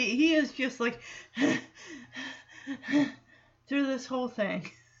is just like through this whole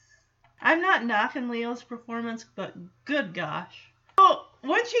thing. I'm not knocking Leo's performance, but good gosh. So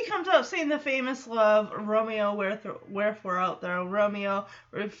when she comes out saying the famous love, Romeo, wherefore art thou, Romeo,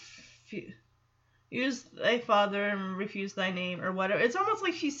 use thy father and refuse thy name, or whatever. It's almost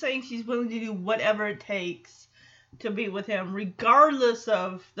like she's saying she's willing to do whatever it takes to be with him, regardless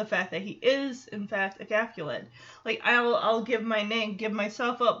of the fact that he is, in fact, a Capulet. Like, I'll give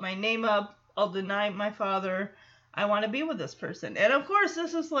myself up, my name up, I'll deny my father. I want to be with this person. And of course,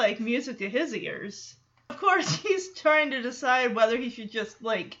 this is like music to his ears. Of course, he's trying to decide whether he should just,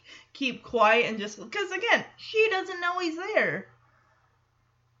 like, keep quiet and just, because again, she doesn't know he's there.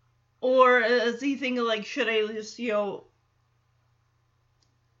 Or is he thinking, like, should I just,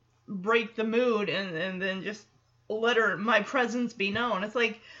 break the mood and then just let my presence be known? It's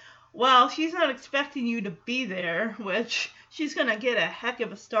like, well, she's not expecting you to be there, which she's going to get a heck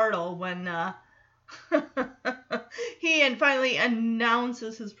of a startle when he finally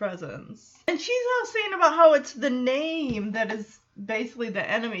announces his presence. And she's all saying about how it's the name that is basically the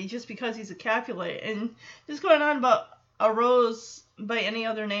enemy, just because he's a Capulet. And just going on about a rose by any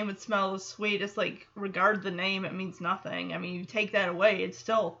other name would smell as sweet. It's like, regard the name, it means nothing. I mean, you take that away, it's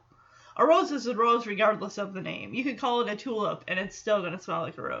still, a rose is a rose regardless of the name. You could call it a tulip and it's still going to smell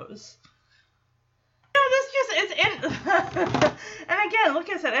like a rose. this just is in. And again, like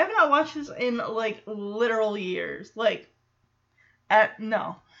I said, I have not watched this in like literal years. Like,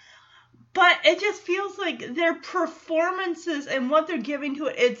 no. But it just feels like their performances and what they're giving to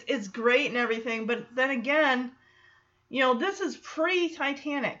it, it's great and everything. But then again, you know, this is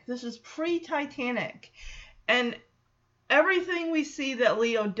pre-Titanic. And everything we see that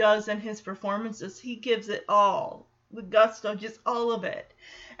Leo does in his performances, he gives it all. The gusto, just all of it.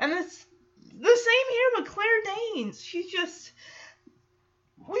 And it's the same here with Claire Danes. She's just...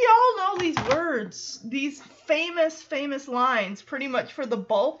 We all know these words, these famous lines, pretty much for the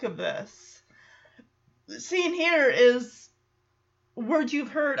bulk of this. The scene here is words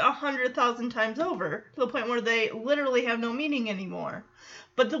you've heard 100,000 times over, to the point where they literally have no meaning anymore.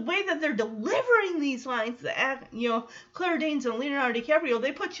 But the way that they're delivering these lines, you know, Claire Danes and Leonardo DiCaprio,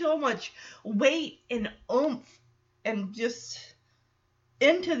 they put so much weight and oomph and just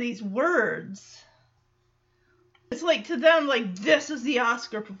into these words. It's like, to them, like, this is the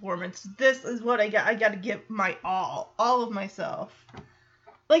Oscar performance. This is what I got to give my all of myself.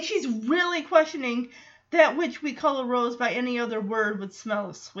 Like, she's really questioning that which we call a rose by any other word would smell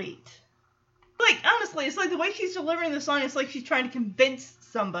as sweet. Like, honestly, it's like the way she's delivering this line, it's like she's trying to convince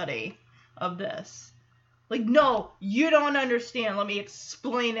somebody of this. Like, no, you don't understand. Let me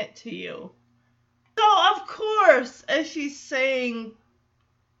explain it to you. So, of course, as she's saying,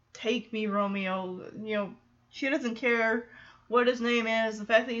 take me, Romeo, you know, she doesn't care what his name is, the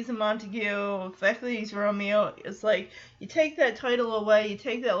fact that he's a Montague, the fact that he's Romeo. It's like, you take that title away, you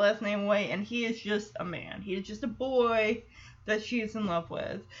take that last name away, and he is just a man. He is just a boy that she's in love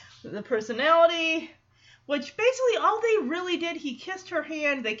with. The personality, which basically all they really did, he kissed her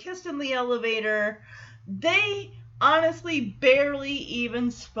hand, they kissed in the elevator. They honestly barely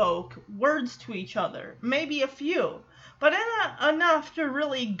even spoke words to each other. Maybe a few. But enough to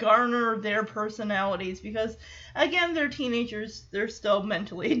really garner their personalities, because, again, they're teenagers. They're still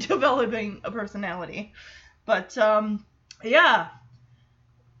mentally developing a personality. But, yeah.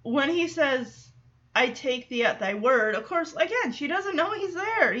 When he says, I take thee at thy word, of course, again, she doesn't know he's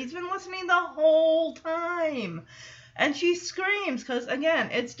there. He's been listening the whole time. And she screams, because,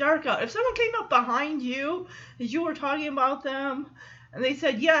 again, it's dark out. If someone came up behind you as you were talking about them, and they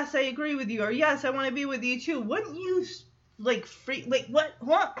said, yes, I agree with you, or yes, I want to be with you too, wouldn't you... Like,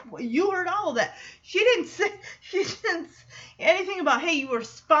 what? You heard all of that. She didn't say anything about, hey, you were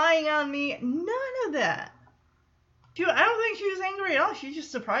spying on me. None of that. I don't think she was angry at all. She's just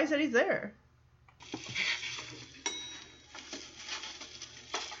surprised that he's there. It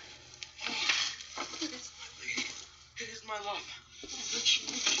is my lady. It is my love. Let you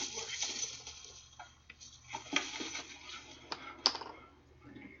work.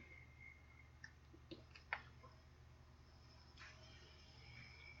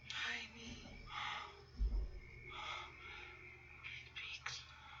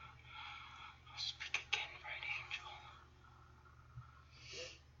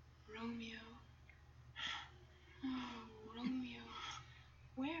 Romeo. Oh, Romeo.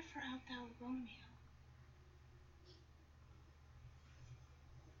 Wherefore art thou Romeo?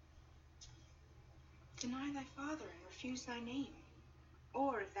 Deny thy father and refuse thy name.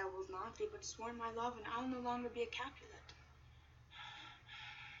 Or, if thou wilt not, be but sworn my love, and I'll no longer be a Capulet.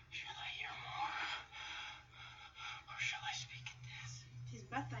 Shall I hear more? Or shall I speak at this? 'Tis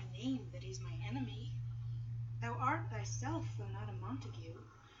but thy name that is my enemy. Thou art thyself, though not a Montague.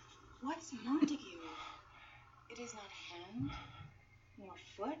 What's Montague? It is not hand, nor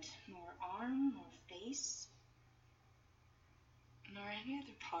foot, nor arm, nor face, nor any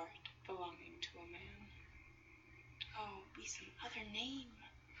other part belonging to a man. Oh, be some other name.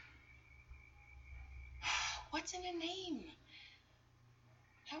 What's in a name?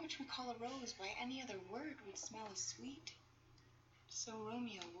 That which we call a rose by any other word would smell as sweet. So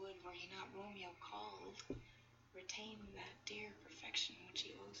Romeo would, were he not Romeo called, retain that dear perfection which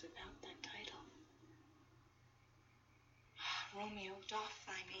he owes without that title. Romeo, doff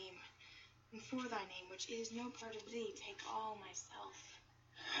thy name, and for thy name, which is no part of thee, take all myself.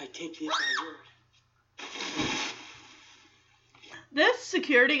 I take thee at thy word. This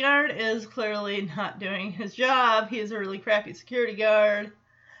security guard is clearly not doing his job. He is a really crappy security guard,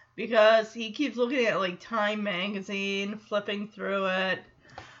 because he keeps looking at, like, Time magazine, flipping through it.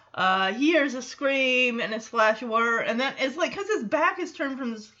 He hears a scream and a splash of water, and then it's like, because his back is turned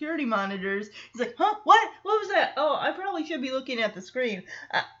from the security monitors, he's like, huh, what was that? Oh, I probably should be looking at the screen.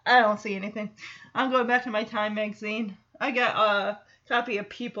 I don't see anything. I'm going back to my Time magazine. I got a copy of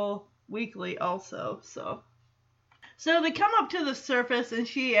People Weekly also, so they come up to the surface, and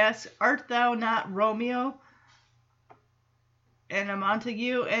she asks, art thou not Romeo? and a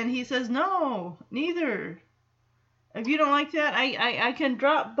Montague, and he says, no, neither. If you don't like that, I can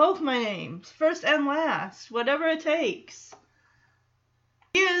drop both my names, first and last, whatever it takes.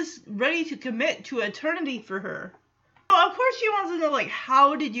 He is ready to commit to eternity for her. Well, of course she wants to know, like,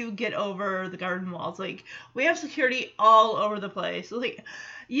 how did you get over the garden walls? Like, we have security all over the place. Like,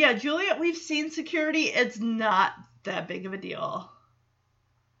 yeah, Juliet, we've seen security. It's not that big of a deal.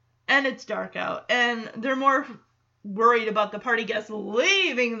 And it's dark out. And they're more worried about the party guests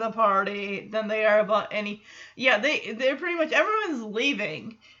leaving the party than they are about any... Yeah, they're pretty much... Everyone's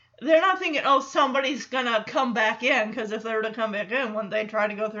leaving. They're not thinking, oh, somebody's gonna come back in, because if they were to come back in, when they try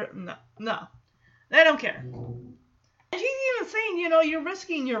to go through... No. They don't care. And she's even saying, you know, you're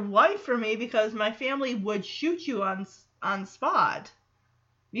risking your life for me because my family would shoot you on spot.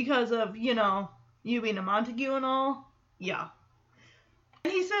 Because of, you know, you being a Montague and all. Yeah.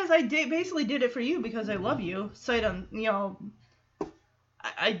 And he says, I basically did it for you because I love you. Sight on, you know,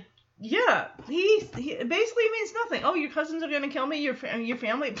 yeah. He basically means nothing. Oh, your cousins are going to kill me? Your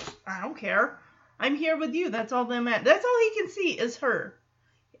family? Pfft, I don't care. I'm here with you. That's all that matters. That's all he can see is her.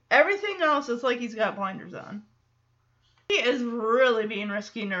 Everything else is like he's got blinders on. He is really being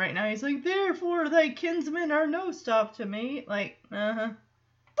risky right now. He's like, therefore thy kinsmen are no stop to me. Like, like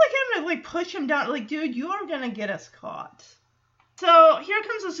I'm gonna push him down. Like, dude, you are gonna get us caught. So here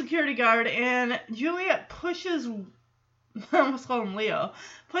comes a security guard, and Juliet pushes, I almost call him Leo,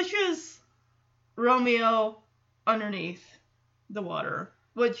 pushes Romeo underneath the water.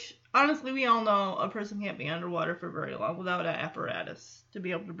 Which, honestly, we all know a person can't be underwater for very long without an apparatus to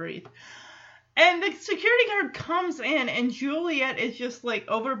be able to breathe. And the security guard comes in, and Juliet is just, like,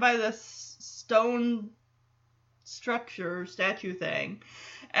 over by this stone statue thing.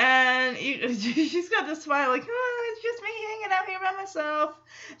 And she's got this smile, like, oh, it's just me hanging out here by myself.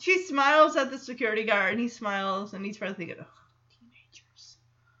 She smiles at the security guard, and he smiles, and he's probably thinking, oh, teenagers.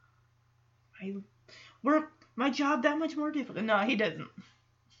 My job that much more difficult. No, he doesn't.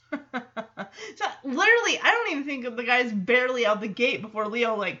 So literally, I don't even think the guy's barely out the gate before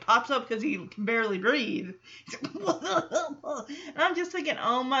Leo like pops up because he can barely breathe. He's like, and I'm just thinking,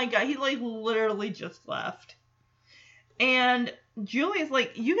 oh my god, he like literally just left. And Julia's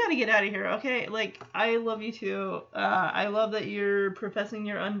like, you gotta get out of here, okay? Like, I love you too. I love that you're professing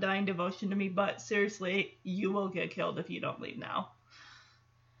your undying devotion to me, but seriously, you will get killed if you don't leave now.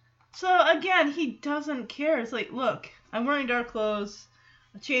 So again, he doesn't care. It's like, look, I'm wearing dark clothes,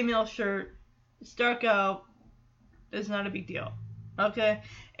 a chainmail shirt, it's dark out, it's not a big deal, okay?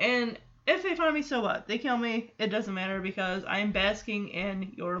 And if they find me, so what? They kill me, it doesn't matter because I'm basking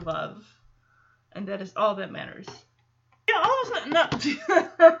in your love. And that is all that matters. Yeah, all of a sudden, no.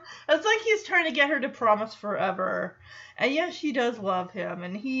 It's like he's trying to get her to promise forever. And yes, she does love him,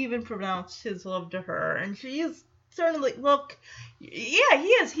 and he even pronounced his love to her. And she is starting to like, look, yeah, he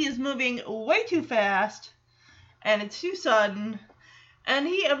is. He is moving way too fast, and it's too sudden. And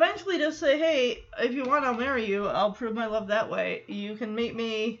he eventually does say, hey, if you want, I'll marry you. I'll prove my love that way. You can meet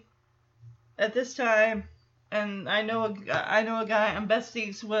me at this time. And I know a guy I'm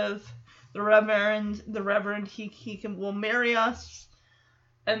besties with, the Reverend. He will marry us.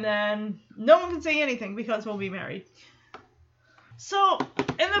 And then no one can say anything because we'll be married. So, and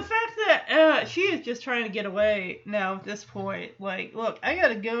the fact that she is just trying to get away now at this point. Like, look, I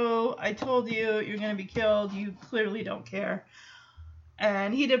gotta go. I told you you're gonna be killed. You clearly don't care.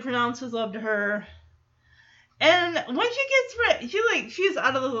 And he did pronounce his love to her. And when she gets ready, she's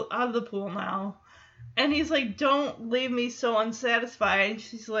out of the pool now. And he's like, don't leave me so unsatisfied. And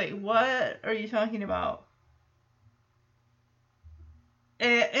she's like, what are you talking about?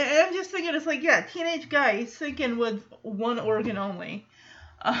 And I'm just thinking, it's like, yeah, teenage guy, he's thinking with one organ only.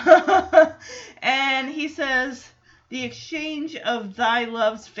 And he says, the exchange of thy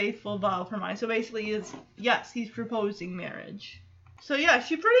love's faithful vow for mine. So basically, yes, he's proposing marriage. So yeah,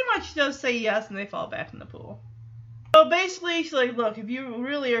 she pretty much does say yes, and they fall back in the pool. So basically, she's like, look, if you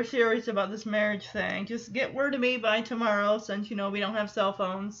really are serious about this marriage thing, just get word to me by tomorrow, since, you know, we don't have cell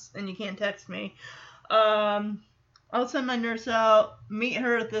phones, and you can't text me. I'll send my nurse out, meet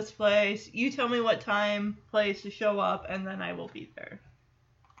her at this place, you tell me what time, place to show up, and then I will be there.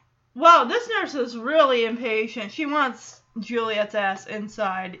 Wow, this nurse is really impatient. She wants Juliet's ass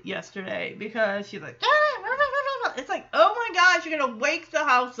inside yesterday, because she's like, it's like, oh my gosh, you're gonna wake the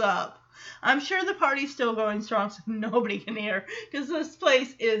house up. I'm sure the party's still going strong, so nobody can hear, because this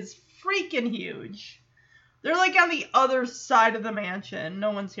place is freaking huge. They're like on the other side of the mansion. No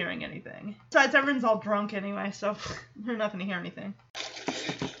one's hearing anything. Besides, everyone's all drunk anyway, so they're not going to hear anything.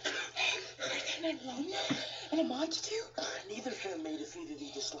 And am I to do? Neither fair may defeated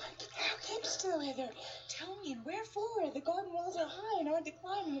he disliked. How keep still, hither? Tell me, and wherefore? The garden walls are high, and our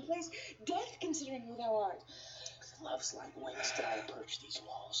decline in the place death, considering who thou art. With love's light wings did I approach these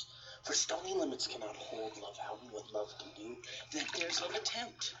walls. For stony limits cannot hold love out, and what love can do, that dares love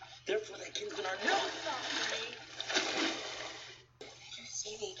attempt. Therefore thy kinsmen are no thought to me. They do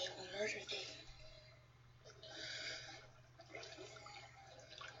see thee, they will murder thee.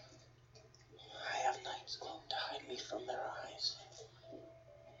 I have night's cloak to hide me from their eyes.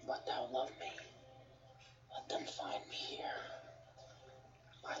 But thou love me. Let them find me here.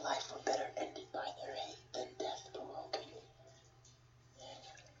 My life were better ended by their hate than death broken.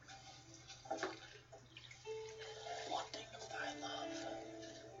 Wanting of thy love.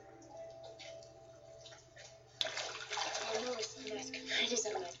 Thou knowest the mask of night is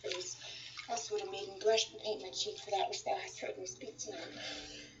on my face. Else would a maiden blush and paint my cheek for that which thou hast heard me speak to me.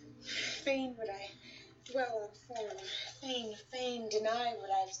 Fain would I dwell on form, fain deny what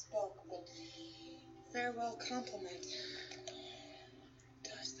I have spoke, but farewell compliment.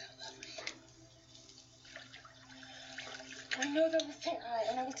 Dost thou love me? I know thou wilt say aye,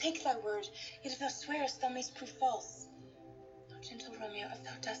 and I will take thy word, yet if thou swearest, thou mayst prove false. O gentle Romeo, if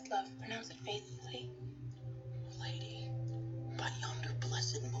thou dost love, pronounce it faithfully. Lady, by yonder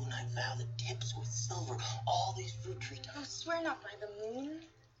blessed moon I vow that tips with silver all these fruit trees. Oh, swear not by the moon.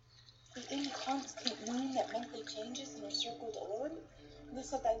 The inconstant moon that monthly changes in her circled orb.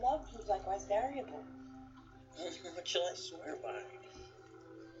 This of thy love proves likewise variable. What shall I swear by?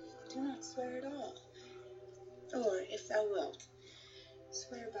 Do not swear at all. Or, if thou wilt,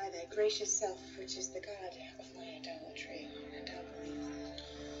 swear by thy gracious self, which is the god of my idolatry, and I'll believe that.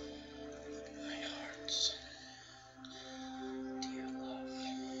 My heart's dear love.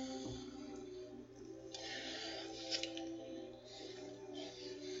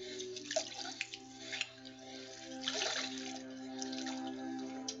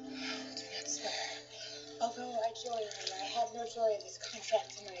 Do not swear. Although I join thee, I have no joy of this contract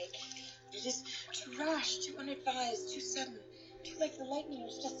tonight. It is too rash, too unadvised, too sudden, too like the lightning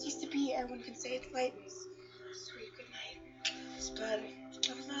which doth cease to be ere one can say it lightens. Sweet good night. Spud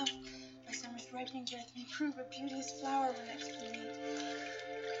of love, my summer's ripening breath may prove a beauteous flower when next we meet.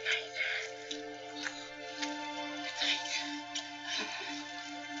 Good night.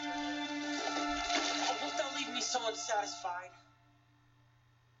 Oh, wilt thou leave me so unsatisfied?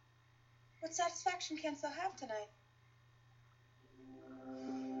 What satisfaction canst thou have tonight?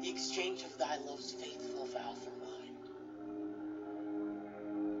 The exchange of thy love's faithful vow for mine.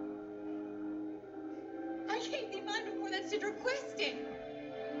 I gave thee mine before that stood requesting.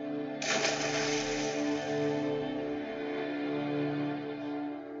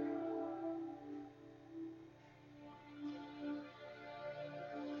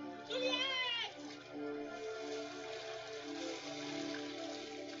 Juliet!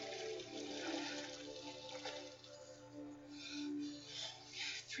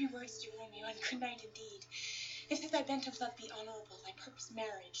 3 words, dear Romeo, and good night indeed. If thy bent of love be honorable, thy purpose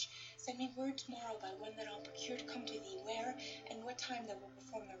marriage, send me word tomorrow by when that I'll procure to come to thee, where and what time thou wilt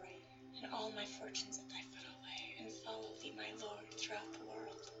perform the rite, and all my fortunes at thy foot I'll lay, and follow thee, my lord, throughout the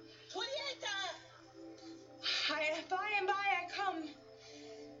world. Julieta! By and by I come.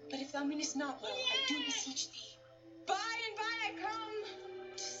 But if thou meanest not well, I do beseech thee. By and by I come.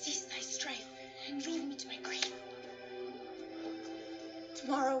 To cease thy strife, and leave me to my grief.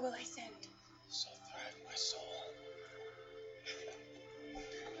 Tomorrow will I send. So thrive my soul.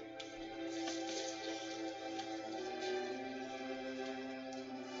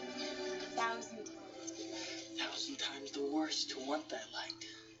 1,000 times good night. 1,000 times the worse to want thy light.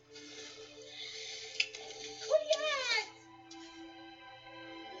 Juliet!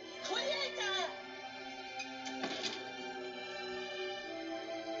 Julieta!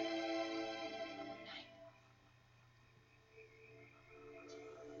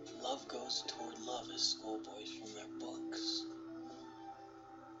 Love goes toward love as schoolboys from their books.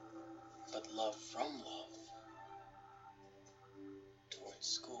 But love from love towards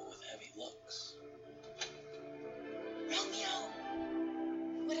school with heavy looks. Romeo!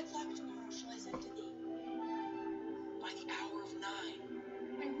 What o'clock tomorrow shall I send to thee? By the hour of 9.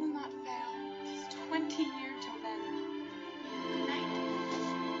 I will not fail. 'Tis 20 years till then. Good night.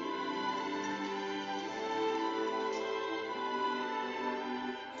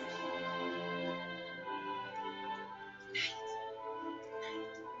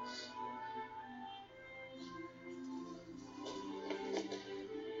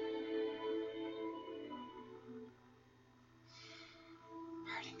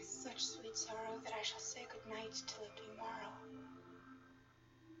 Parting is such sweet sorrow that I shall say good night till it be morrow.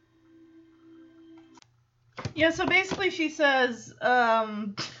 Yeah, so basically she says,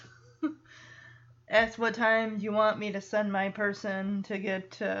 ask what time you want me to send my person to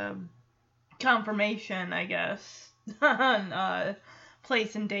get confirmation, I guess, on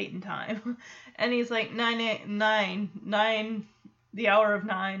place and date and time. And he's like, 9, the hour of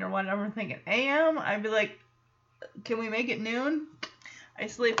 9 or whatever. I'm thinking, a.m.? I'd be like, can we make it noon? I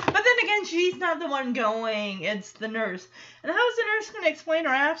sleep. But then again, she's not the one going. It's the nurse. And how is the nurse going to explain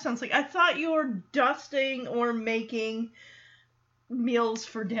her absence? Like, I thought you were dusting or making meals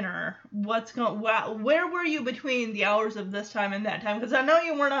for dinner. Wow, where were you between the hours of this time and that time? Because I know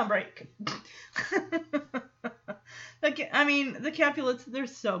you weren't on break. I mean, the Capulets, they're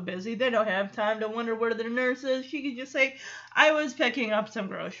so busy. They don't have time to wonder where the nurse is. She could just say, I was picking up some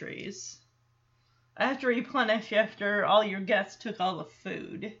groceries. I have to replenish after all your guests took all the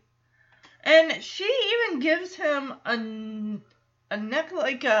food. And she even gives him a neck,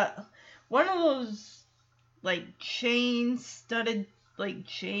 like one of those, like, chain-studded, like,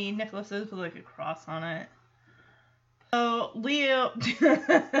 chain necklaces with, like, a cross on it. So, Leo,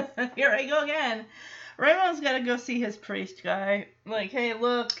 here I go again. Raymond's gotta go see his priest guy. Like, hey,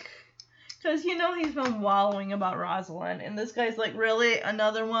 look, because you know he's been wallowing about Rosalind, and this guy's like, really?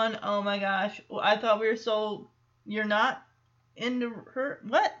 Another one? Oh my gosh. Well, I thought we were so... You're not into her?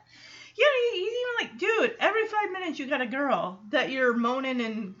 What? Yeah, he's even like, dude, every 5 minutes you got a girl that you're moaning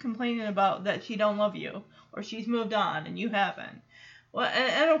and complaining about that she don't love you, or she's moved on and you haven't. Well,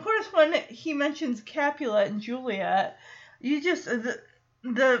 and of course when he mentions Capulet and Juliet, you just...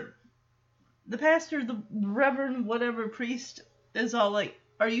 The pastor, the reverend, whatever priest is all like,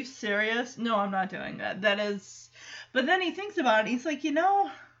 are you serious? No, I'm not doing that. That is... But then he thinks about it. He's like, you know,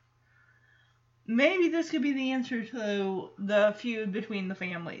 maybe this could be the answer to the feud between the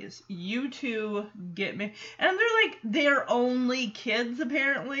families. You two get me. And they're like their only kids,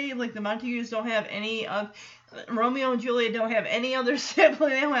 apparently. Like, the Montagues don't have any of... Romeo and Juliet don't have any other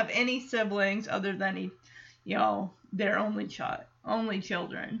siblings. They don't have any siblings other than, you know, their only children. I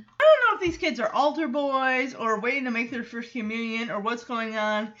don't know if these kids are altar boys or waiting to make their first communion or what's going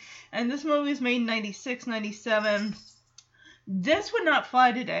on. And this movie was made in 96, 97. This would not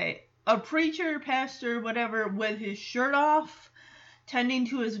fly today. A preacher, pastor, whatever, with his shirt off, tending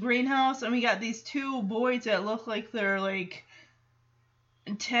to his greenhouse. And we got these two boys that look like they're like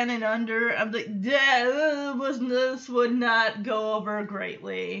 10 and under. I'm like, this would not go over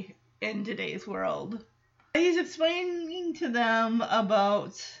greatly in today's world. He's explaining to them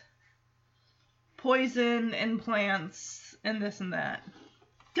about poison and plants and this and that.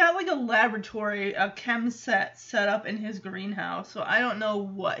 Got like a laboratory, a chem set up in his greenhouse, so I don't know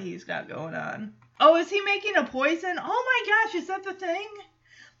what he's got going on. Oh, is he making a poison? Oh my gosh, is that the thing?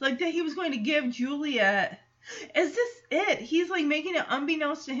 Like, that he was going to give Juliet. Is this it? He's like making it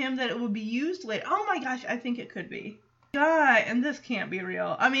unbeknownst to him that it would be used later. Oh my gosh, I think it could be. God, and this can't be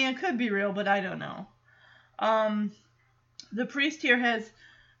real. I mean, it could be real, but I don't know. The priest here has,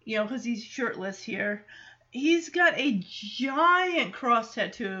 you know, because he's shirtless here, he's got a giant cross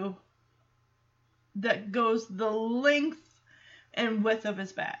tattoo that goes the length and width of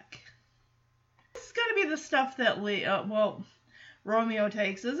his back. This is gotta be the stuff that Romeo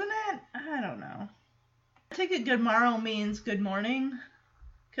takes, isn't it? I don't know. I take it good morrow means good morning,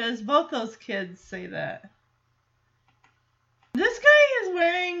 because both those kids say that. This guy is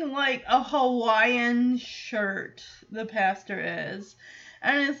wearing, like, a Hawaiian shirt, the pastor is.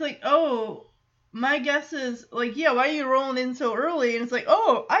 And it's like, oh, my guess is, like, yeah, why are you rolling in so early? And it's like,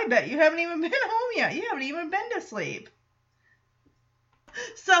 oh, I bet you haven't even been home yet. You haven't even been to sleep.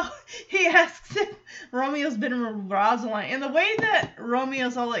 So he asks if Romeo's been with Rosaline. And the way that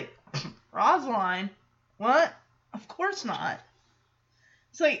Romeo's all like, Rosaline? What? Of course not.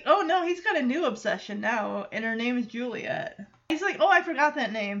 It's like, oh no, he's got a new obsession now, and her name is Juliet. He's like, oh, I forgot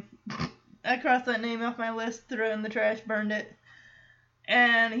that name. I crossed that name off my list, threw it in the trash, burned it.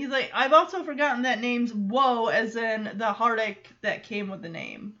 And he's like, I've also forgotten that name's woe, as in the heartache that came with the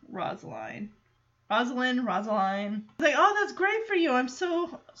name, Rosaline. Rosaline. He's like, oh, that's great for you. I'm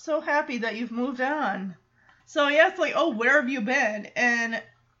so happy that you've moved on. So he asks, like, oh, where have you been? And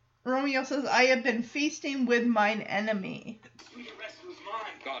Romeo says, I have been feasting with mine enemy. The rest was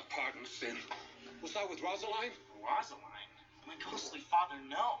mine. God pardon sin. Was I with Rosaline? Rosaline? My ghostly father,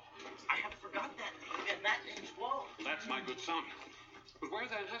 no. I have forgot that name, and that name's woe. That's my good son. But where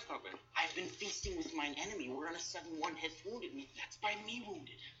then hast thou been? I've been feasting with mine enemy, wherein a sudden one hath wounded me. That's by me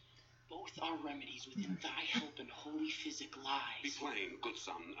wounded. Both are remedies within thy help and holy physic lies. Be plain, good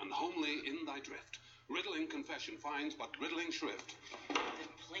son, and homely in thy drift. Riddling confession finds but riddling shrift.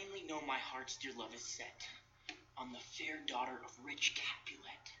 Then plainly know my heart's dear love is set on the fair daughter of rich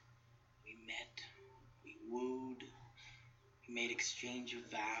Capulet. We met, we wooed, we made exchange of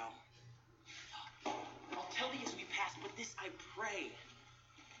vow. I'll tell thee as we pass, but this I pray,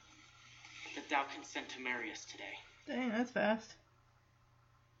 that thou consent to marry us today. Dang, that's fast.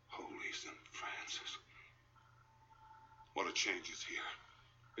 Holy St. Francis. What a change is here.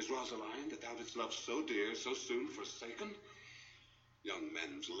 Is Rosaline, that thou didst love so dear, so soon forsaken? Young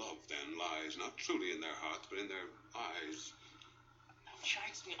men's love, then, lies not truly in their hearts, but in their eyes. Thou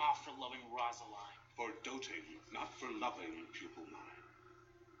chidest me off for loving Rosaline. For doting, not for loving, pupil mine.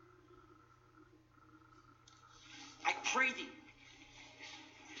 I pray thee,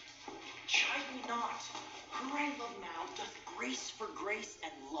 chide me not. Her I love now doth grace for grace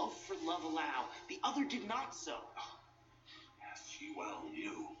and love for love allow. The other did not so. As she well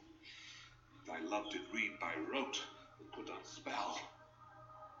knew. Thy love did read by rote, but could not spell.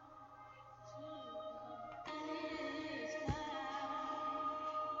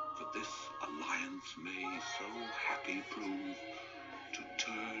 For this alliance may so happy prove, to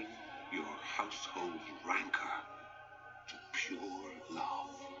turn your household rancor to pure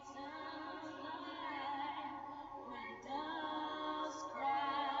love.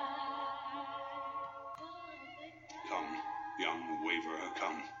 Come, young waverer,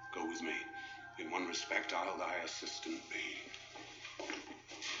 come, go with me. In one respect I'll thy assistant be.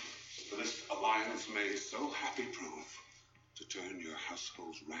 For this alliance may so happy prove, to turn your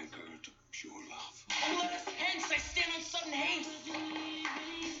household's rancor to pure love. Oh, let us hence, I stand on sudden haste.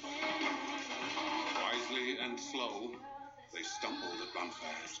 Wisely and slow, they stumble that run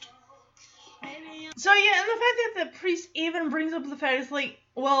fast. So yeah, and the fact that the priest even brings up the fact is like,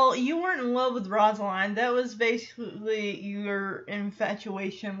 well, you weren't in love with Rosaline. That was basically your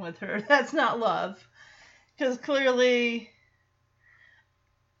infatuation with her. That's not love. Because clearly,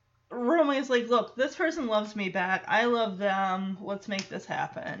 Romeo's like, look, this person loves me back. I love them. Let's make this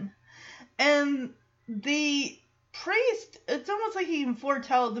happen. And the priest, it's almost like he can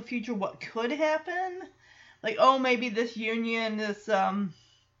foretell the future, what could happen. Like, oh, maybe this union, this,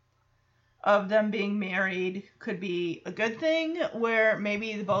 of them being married could be a good thing, where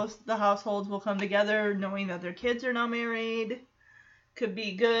maybe both the households will come together knowing that their kids are now married. Could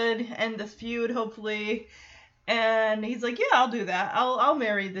be good, end this feud, hopefully. And he's like, yeah, I'll do that. I'll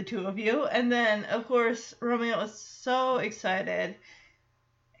marry the two of you. And then, of course, Romeo is so excited.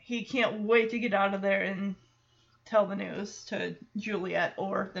 He can't wait to get out of there and tell the news to Juliet,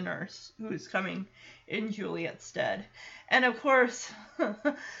 or the nurse, who's coming in Juliet's stead. And, of course,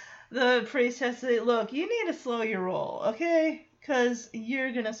 the priest has to say, look, you need to slow your roll, okay? Because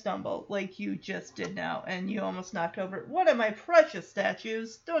you're going to stumble like you just did now, and you almost knocked over one of my precious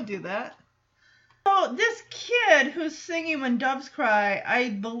statues. Don't do that. So this kid who's singing When Doves Cry, I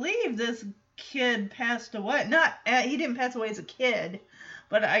believe this kid passed away. He didn't pass away as a kid,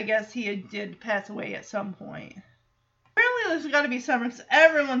 but I guess he did pass away at some point. Apparently there's got to be summer because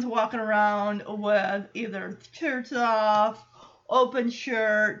everyone's walking around with either shirts off, open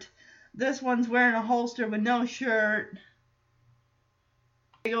shirt. This one's wearing a holster with no shirt.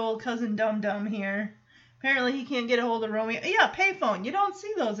 Big old cousin Dum Dum here. Apparently he can't get a hold of Romeo. Yeah, payphone. You don't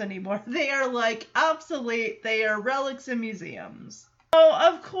see those anymore. They are like obsolete. They are relics in museums. So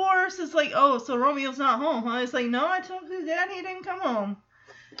of course it's like, oh, so Romeo's not home, huh? It's like, no, I told his dad he didn't come home.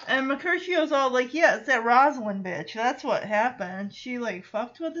 And Mercutio's all like, yeah, it's that Rosalind bitch. That's what happened. She like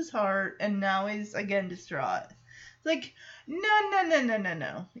fucked with his heart, and now he's again distraught. It's like,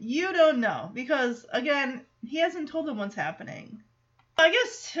 no. You don't know. Because, again, he hasn't told him what's happening. I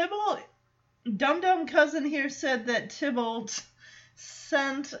guess Tybalt, Dum Dum cousin here, said that Tybalt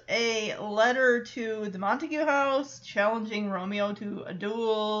sent a letter to the Montague house challenging Romeo to a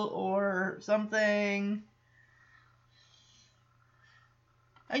duel or something.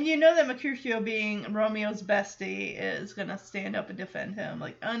 And you know that Mercutio, being Romeo's bestie, is going to stand up and defend him.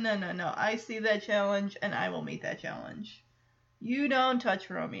 Like, oh, no. I see that challenge, and I will meet that challenge. You don't touch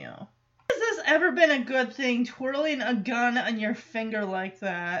Romeo. Has this ever been a good thing, twirling a gun on your finger like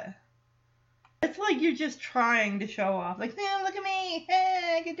that? It's like you're just trying to show off. Like, man, look at me.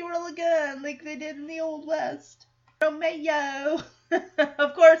 Hey, I can twirl a gun like they did in the Old West. Romeo.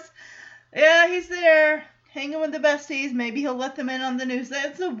 Of course, yeah, he's there. Hanging with the besties. Maybe he'll let them in on the news.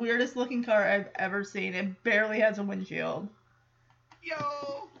 That's the weirdest looking car I've ever seen. It barely has a windshield. Yo!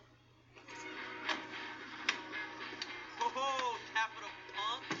 Ho ho, capital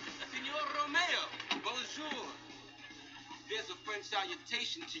punk. Senor Romeo, bonjour. There's a French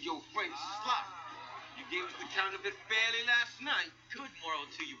salutation to your French slut. You gave us the counterfeit fairly last night. Good moral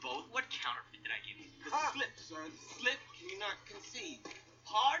to you both. What counterfeit did I give you? The slip, son. Slip, can you not conceive?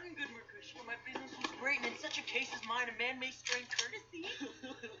 Pardon, good Mercutio, my business was great, and in such a case as mine, a man may strain courtesy.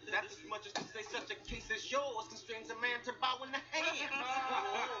 That's as much as to say such a case as yours constrains a man to bow in the hand.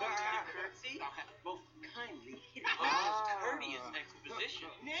 Courtesy? Most kindly hidden by this courteous exposition.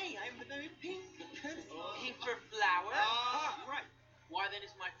 Nay, I am the very pink for courtesy. Pink for flower? Right. Why then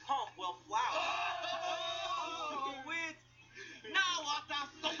is my pomp well flowered? Wit! Now art thou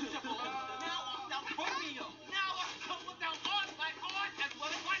sociable! Now art thou Romeo! Now art thou what thou art by art as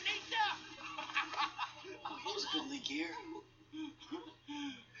well as by nature! Here's goodly gear.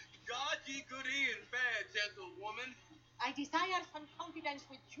 God ye good ear and fair, gentlewoman. I desire some confidence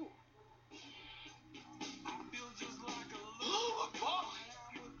with you. I feel just like a little boy.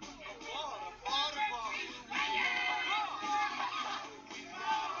 A water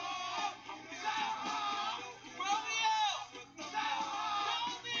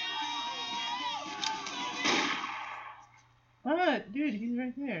What? Dude, he's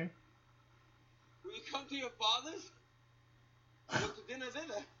right there. Will you come to your father's? Go to dinner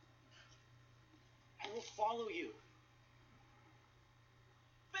thither. I will follow you.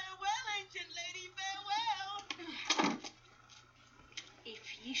 Farewell, ancient lady, farewell! If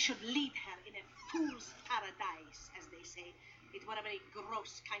ye should lead her in a fool's paradise, as they say, it were a very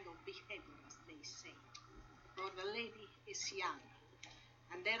gross kind of behavior, as they say. For the lady is young,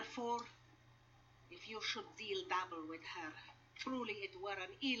 and therefore, if you should deal double with her, truly it were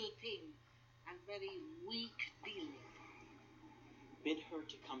an ill thing, and very weak dealing. Bid her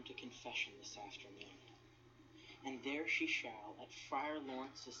to come to confession this afternoon, and there she shall, at Friar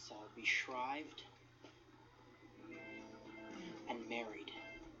Lawrence's cell, be shrived and married.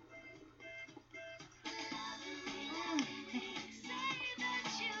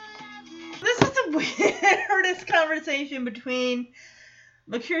 This is the weirdest conversation between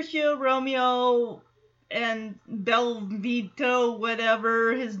Mercutio, Romeo, and Belvito,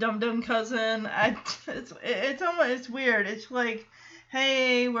 whatever, his dum-dum cousin. It's weird. It's like,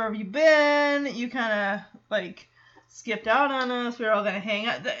 hey, where have you been? You kind of, like, skipped out on us. We're all going to hang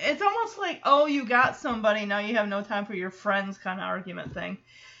out. It's almost like, oh, you got somebody, now you have no time for your friends kind of argument thing.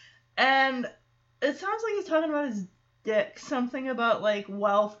 And it sounds like he's talking about his dick. Something about, like,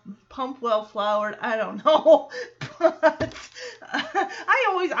 pump well flowered. I don't know. But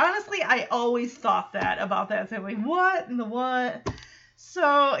I always thought that about that. So, like, what in the what?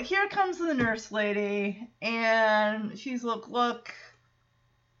 So here comes the nurse lady, and she's look,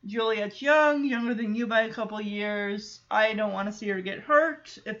 Juliet's younger than you by a couple years. I don't want to see her get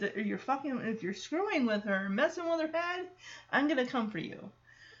hurt. If you're screwing with her, messing with her head, I'm gonna come for you.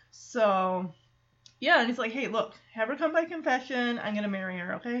 So, yeah, and he's like, hey, look, have her come by confession. I'm gonna marry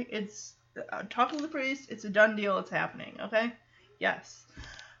her, okay? Talk to the priest. It's a done deal. It's happening, okay? Yes.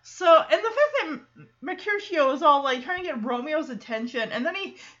 So, and the fact that Mercutio is all like trying to get Romeo's attention, and then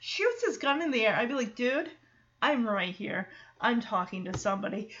he shoots his gun in the air. I'd be like, dude, I'm right here. I'm talking to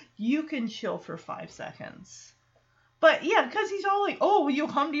somebody. You can chill for 5 seconds. But yeah, because he's all like, oh, will you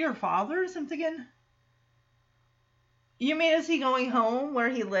come to your father's? I'm thinking, you mean is he going home where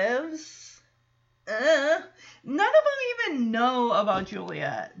he lives? None of them even know about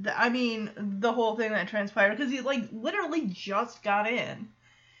Juliet. I mean, the whole thing that transpired, because he, like, literally just got in.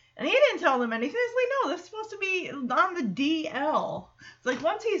 And he didn't tell them anything. He's like, no, that's supposed to be on the DL. It's like,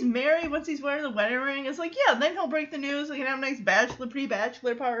 once he's married, once he's wearing the wedding ring, it's like, yeah, then he'll break the news. They can have a nice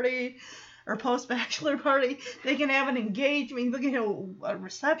pre-bachelor party, or post-bachelor party. They can have an engagement. They can have a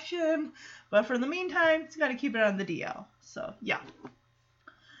reception. But for the meantime, he's got to keep it on the DL. So, yeah.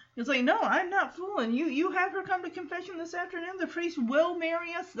 He's like, no, I'm not fooling you. You have her come to confession this afternoon. The priest will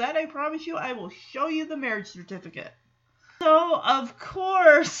marry us. That I promise you. I will show you the marriage certificate. So, of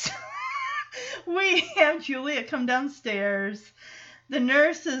course, we have Juliet come downstairs. The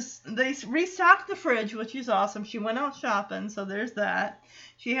nurses, they restocked the fridge, which is awesome. She went out shopping, so there's that.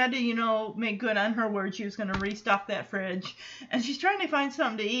 She had to, make good on her word. She was going to restock that fridge. And she's trying to find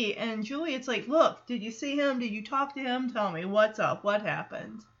something to eat. And Juliet's like, look, did you see him? Did you talk to him? Tell me, what's up? What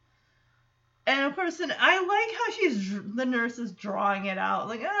happened? And of course, I like how the nurse is drawing it out.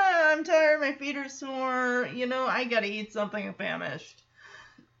 Like, I'm tired, my feet are sore, I gotta eat something, I'm famished.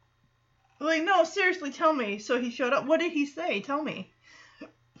 Like, no, seriously, tell me. So he showed up. What did he say? Tell me. Oh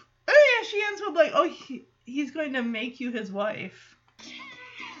yeah, she ends with like, oh, he's going to make you his wife.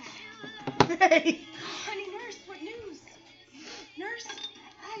 Hey. Honey, nurse, what news? Nurse,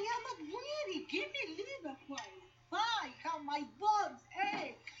 I am ready. Give me liver while. Fine, how my bugs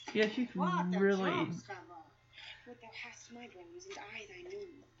ache. Yeah, she's really... But thou hast migraines and eyes I knew.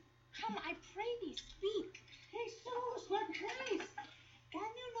 Come, I pray thee, speak. Jesus, what grace! Can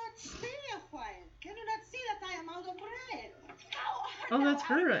you not stay a while? Can you not see that I am out of breath? Thou art Oh, that's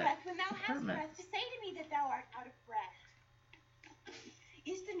out of her breath when thou hast apartment. breath to say to me that thou art out of breath?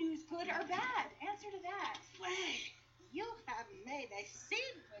 Is the news good or bad? Answer to that. Well, you have made a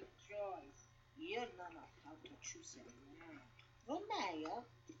simple choice. You know not how to choose a man. Romeo?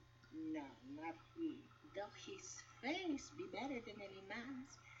 No, not he. Though his face be better than any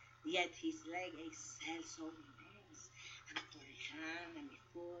man's, yet his leg a cell so immense, and for a hand and a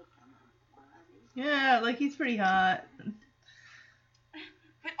foot and a body. Yeah, like he's pretty hot.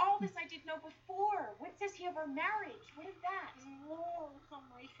 But all this I did know before. What says he of our marriage? What of that? Oh, how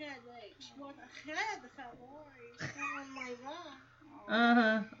my head aches. What a head, how boys. Oh, my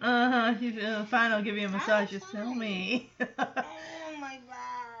God. He's fine. I'll give you a massage. Just tell me. Oh, my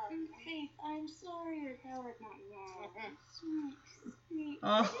God. Faith, I'm sorry thou art not well. Sweet, sweet.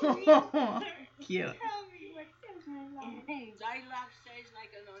 Oh, cute. Tell me what says my love. Thy love says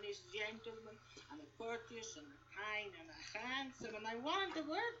like an honest gentleman, and a courteous, and a kind, and a handsome, and I want the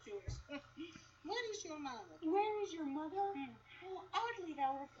virtuous. Where is your mother? Where is your mother? How oddly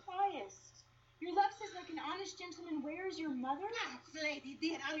thou repliest. Your love says like an honest gentleman, where is your mother? Ah, lady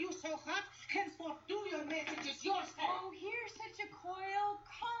dear, are you so hot? Henceforth do your messages yourself. Oh, here's such a coil.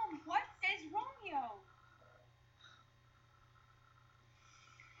 Come, what says Romeo?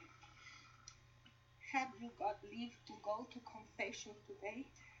 Have you got leave to go to confession today?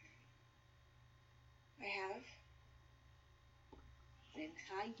 I have. Then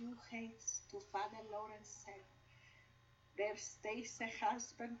hie you hence to Father Lawrence said. There stays a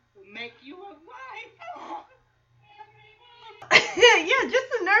husband who make you a wife. Yeah, just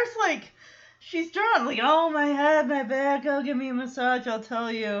the nurse, like, she's drawn, like, oh, my head, my back, oh, give me a massage, I'll tell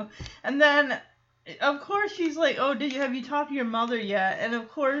you. And then, of course, she's like, oh, have you talked to your mother yet? And of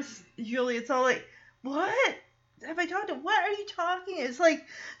course, Juliet's all like, what? Have I talked to, what are you talking? It's like,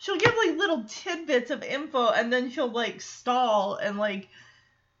 she'll give, like, little tidbits of info, and then she'll, like, stall, and, like,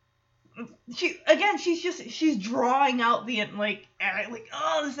 she's drawing out the, like,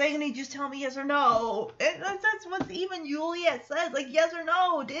 oh, this thing, and he just tell me yes or no. And that's what even Juliet says, like, yes or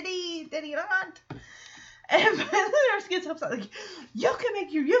no, did he not? And the nurse gets upset, like, you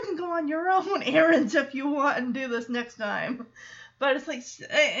can go on your own errands if you want and do this next time. But it's like,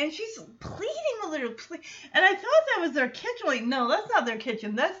 and she's pleading a little, and I thought that was their kitchen. Like, no, that's not their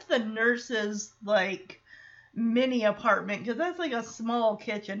kitchen. That's the nurse's, like, mini apartment, because that's like a small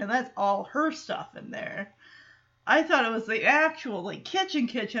kitchen, and that's all her stuff in there. I thought it was the actual, like, kitchen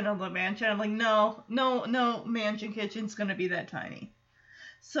of the mansion. I'm like, no, mansion kitchen's gonna be that tiny.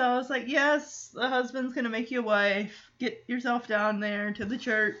 So it's like, yes, the husband's gonna make you a wife. Get yourself down there to the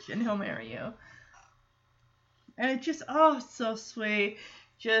church, and he'll marry you. And it just, oh, it's so sweet.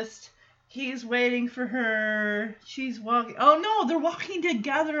 Just, he's waiting for her. She's walking. Oh, no, they're walking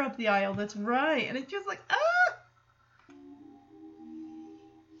together up the aisle. That's right. And it's just like, ah!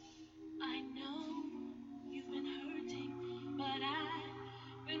 I know you've been hurting, but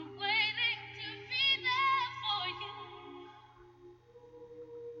I've been waiting to be there for you.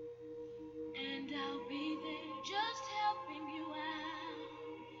 And I'll be there just helping you out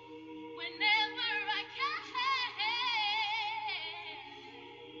whenever I can.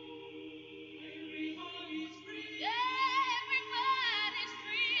 Everybody's free. Everybody's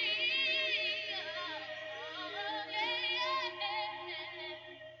free. Oh, yeah.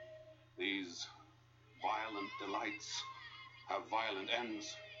 These violent delights have violent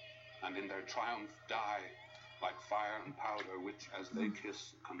ends, and in their triumph die, like fire and powder, which as they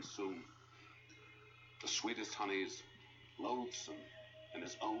kiss consume. The sweetest honey is loathsome in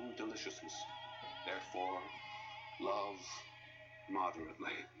its own deliciousness. Therefore, love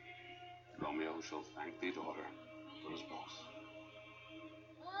moderately. Romeo shall thank thee, daughter, for us both.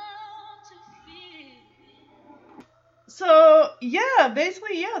 Oh, to feel. So, yeah,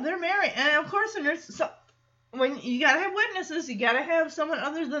 basically, yeah, they're married. And, of course, the nurse, so, when you gotta have witnesses, you gotta have someone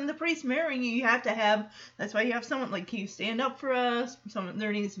other than the priest marrying you. You have to have, that's why you have someone, like, can you stand up for us?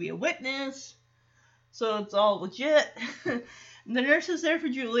 There needs to be a witness. So it's all legit. The nurse is there for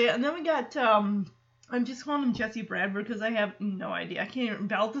Julia. And then we got, I'm just calling him Jesse Bradford because I have no idea. I can't even,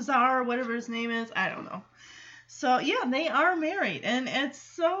 Balthazar, whatever his name is. I don't know. So, yeah, they are married. And it's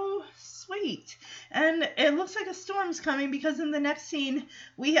so sweet. And it looks like a storm's coming because in the next scene,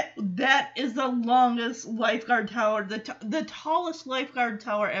 that is the longest lifeguard tower, the tallest lifeguard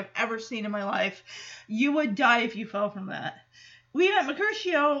tower I've ever seen in my life. You would die if you fell from that. We have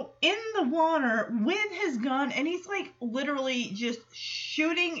Mercutio in the water with his gun, and he's, like, literally just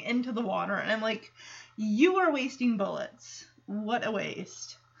shooting into the water. And I'm like, you are wasting bullets. What a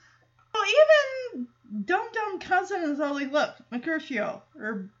waste. Well, even Dum Dum Cousin is all like, look, Mercutio,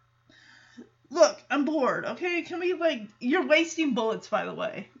 or look, I'm bored, okay? Can we, like, you're wasting bullets, by the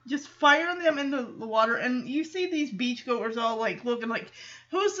way. Just fire them into the water, and you see these beachgoers all, like, looking like,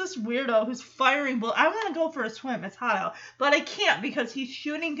 who's this weirdo who's firing bullets? I want to go for a swim, it's hot out, but I can't because he's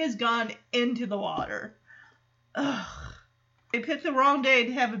shooting his gun into the water. Ugh. They picked the wrong day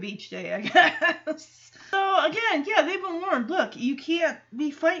to have a beach day, I guess. So, again, yeah, they've been warned. Look, you can't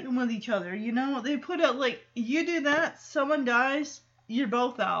be fighting with each other, you know? They put out, like, you do that, someone dies, you're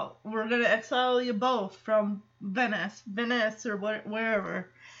both out. We're going to exile you both from Venice, or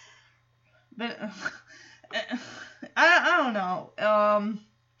wherever. I don't know.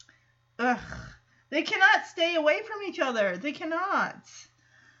 They cannot stay away from each other. They cannot.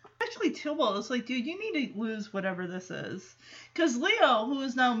 Actually, Tybalt is like, dude, you need to lose whatever this is. Because Leo, who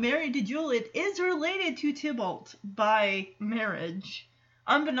is now married to Juliet, is related to Tybalt by marriage.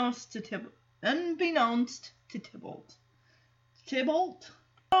 Unbeknownst to Tybalt. Tybalt?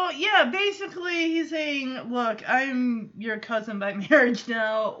 So, yeah, basically he's saying, look, I'm your cousin by marriage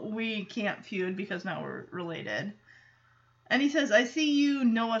now. We can't feud because now we're related. And he says, I see you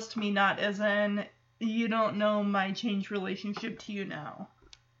knowest me not, as in, you don't know my changed relationship to you now.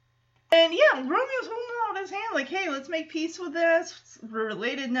 And yeah, Romeo's holding out his hand like, hey, let's make peace with this. We're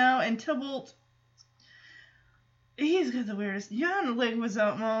related now. And Tybalt, he's got the weirdest. Jan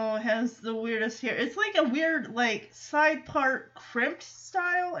Leguizamo has the weirdest hair. It's like a weird, like, side part crimped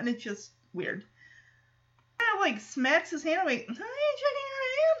style, and it's just weird. Kind of like smacks his hand away. I ain't checking your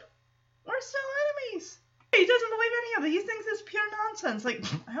hand. We're still enemies. He doesn't believe any of it. He thinks it's pure nonsense. Like,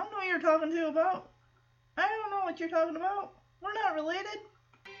 I don't know what you're talking to about. I don't know what you're talking about. We're not related.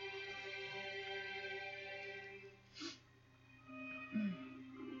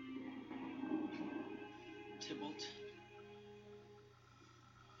 Tybalt,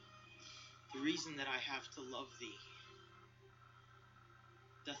 the reason that I have to love thee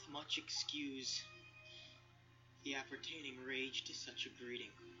doth much excuse the appertaining rage to such a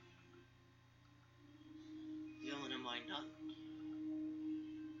breeding. Villain am I not.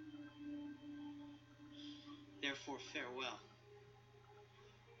 Therefore farewell.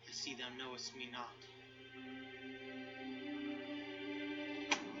 I see thou knowest me not.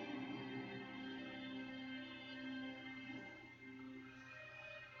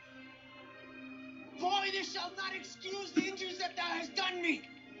 Boy, this shall not excuse the injuries that thou hast done me.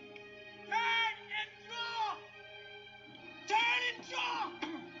 Turn and draw! Turn and draw!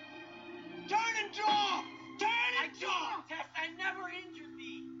 Turn and draw! Turn and draw! Tess, I never injured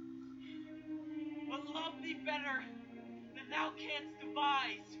thee, but love thee better than thou canst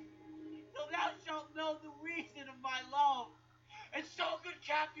devise, till thou shalt know the reason of my love. And so, good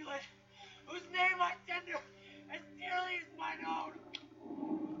Capulet, whose name I tender as dearly as mine own,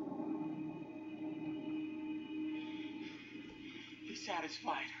 be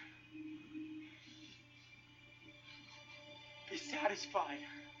satisfied. Be satisfied.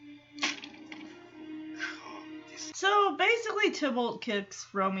 So basically Tybalt kicks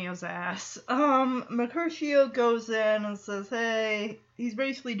Romeo's ass. Mercutio goes in and says, hey, he's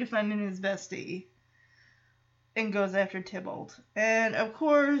basically defending his bestie. And goes after Tybalt. And of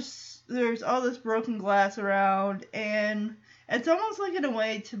course, there's all this broken glass around, and it's almost like in a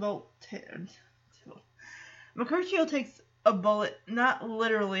way Mercutio takes a bullet, not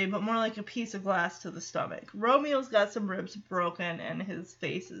literally, but more like a piece of glass to the stomach. Romeo's got some ribs broken, and his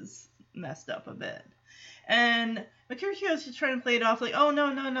face is messed up a bit. And Mercutio's just trying to play it off like, oh,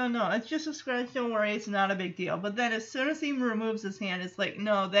 no, it's just a scratch, don't worry, it's not a big deal. But then as soon as he removes his hand, it's like,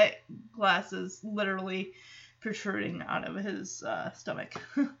 no, that glass is literally protruding out of his stomach.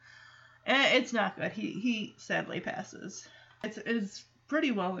 And it's not good. He sadly passes. It's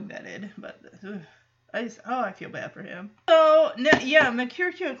pretty well embedded, but I feel bad for him. So, yeah,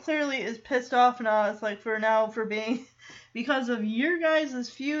 Mercutio clearly is pissed off now. It's like, for being, because of your guys'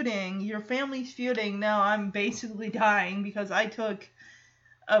 feuding, your family's feuding, now I'm basically dying because I took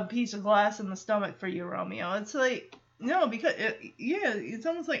a piece of glass in the stomach for you, Romeo. It's like, no, because, it's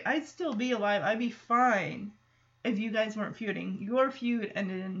almost like I'd still be alive. I'd be fine if you guys weren't feuding. Your feud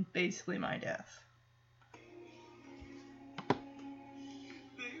ended in basically my death. They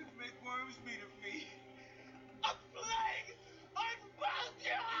have made worms meat of me. A plague unbound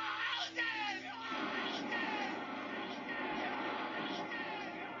your houses!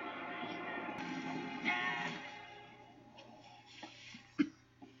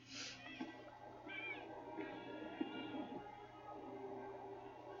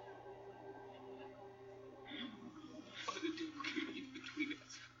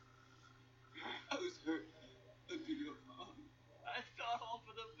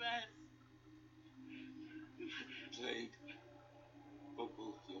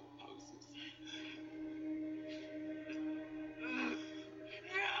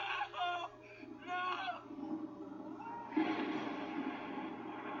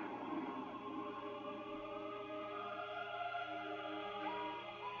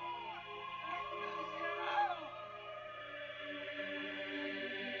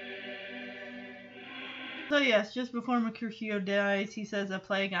 So yes, just before Mercutio dies, he says a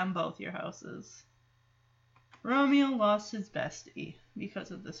plague on both your houses. Romeo lost his bestie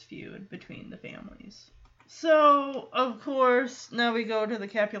because of this feud between the families. So, of course, now we go to the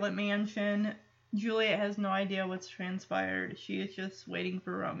Capulet mansion. Juliet has no idea what's transpired. She is just waiting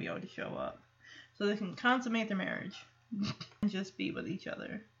for Romeo to show up so they can consummate their marriage and just be with each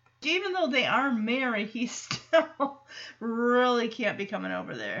other. Even though they are married, he still really can't be coming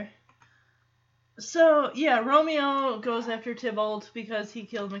over there. So, yeah, Romeo goes after Tybalt because he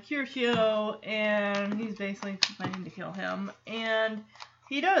killed Mercutio, and he's basically planning to kill him. And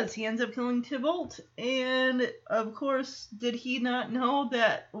he does. He ends up killing Tybalt. And, of course, did he not know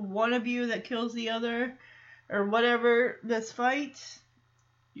that one of you that kills the other, or whatever, this fight,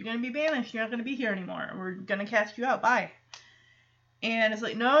 you're going to be banished. You're not going to be here anymore. We're going to cast you out. Bye. And it's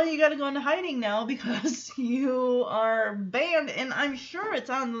like, no, you got to go into hiding now because you are banned. And I'm sure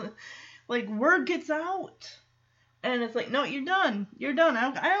it's on the... Like, word gets out. And it's like, no, you're done. You're done.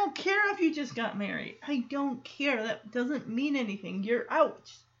 I don't care if you just got married. I don't care. That doesn't mean anything. You're out.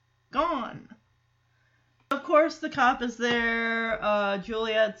 Gone. Of course, the cop is there.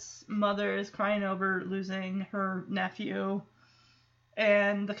 Juliet's mother is crying over losing her nephew.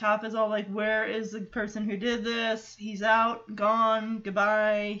 And the cop is all like, where is the person who did this? He's out. Gone.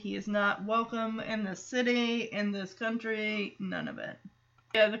 Goodbye. He is not welcome in this city, in this country. None of it.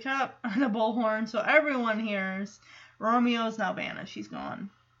 Yeah, the cop on a bullhorn, so everyone hears Romeo's now banished. He's gone.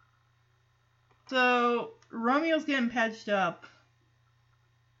 So, Romeo's getting patched up.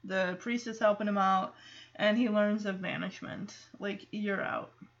 The priest is helping him out, and he learns of banishment. Like, you're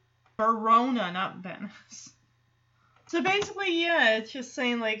out. Verona, not Venice. So basically, yeah, it's just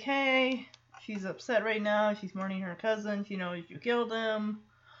saying, like, hey, she's upset right now. She's mourning her cousin. She knows you killed him.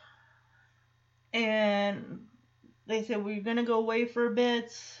 And... they said, we're going to go away for a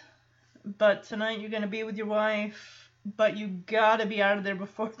bit, but tonight you're going to be with your wife, but you got to be out of there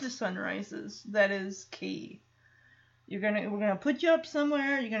before the sun rises. That is key. We're going to put you up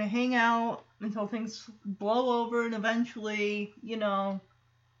somewhere, you're going to hang out until things blow over, and eventually, you know,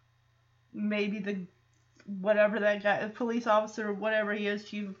 maybe whatever that guy, police officer, or whatever he is,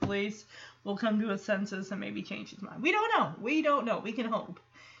 chief of police, will come to his senses and maybe change his mind. We don't know. We can hope.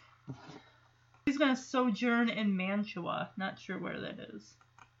 He's going to sojourn in Mantua. Not sure where that is.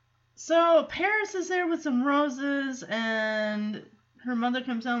 So, Paris is there with some roses, and her mother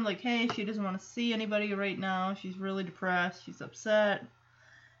comes down like, hey, she doesn't want to see anybody right now. She's really depressed. She's upset.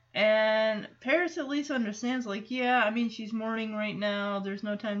 And Paris at least understands, like, yeah, I mean, she's mourning right now. There's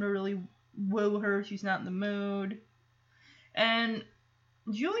no time to really woo her. She's not in the mood. And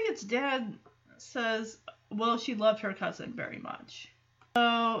Juliet's dad says, well, she loved her cousin very much.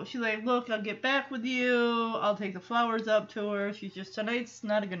 So she's like, look, I'll get back with you. I'll take the flowers up to her. She's just, tonight's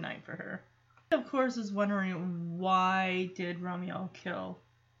not a good night for her. Of course, is wondering, why did Romeo kill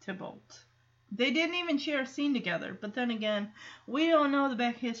Tybalt? They didn't even share a scene together. But then again, we don't know the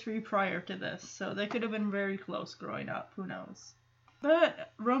back history prior to this. So they could have been very close growing up. Who knows?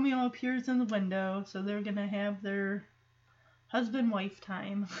 But Romeo appears in the window. So they're going to have their husband-wife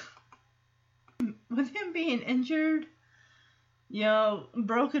time. With him being injured... you know,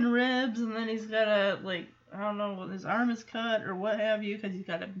 broken ribs, and then he's got a, like, I don't know, his arm is cut or what have you, because he's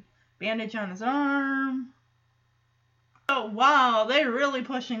got a bandage on his arm. Oh, wow, they're really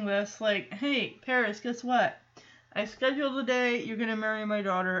pushing this. Like, hey, Paris, guess what? I scheduled a day, you're going to marry my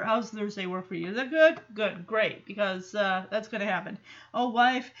daughter. How's Thursday work for you? Is that good? Good, great, because that's going to happen. Oh,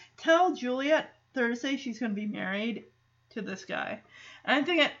 wife, tell Juliet Thursday she's going to be married to this guy. And I'm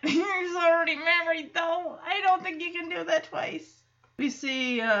thinking, he's already married, though. I don't think you can do that twice. We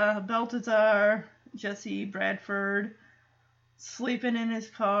see Balthazar, Jesse Bradford, sleeping in his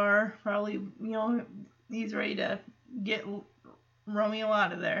car. Probably, you know, he's ready to get Romeo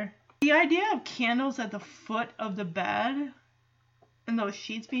out of there. The idea of candles at the foot of the bed and those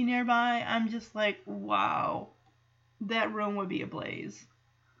sheets being nearby, I'm just like, wow. That room would be ablaze.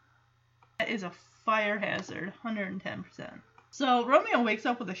 That is a fire hazard, 110%. So Romeo wakes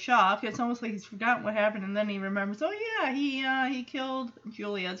up with a shock. It's almost like he's forgotten what happened, and then he remembers, oh yeah, he killed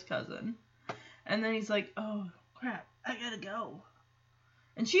Juliet's cousin. And then he's like, oh crap, I gotta go.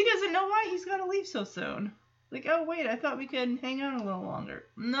 And she doesn't know why he's gotta leave so soon. Like, oh wait, I thought we could hang out a little longer.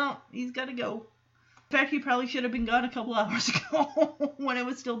 No, he's gotta go. In fact, he probably should have been gone a couple hours ago when it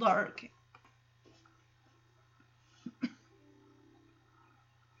was still dark.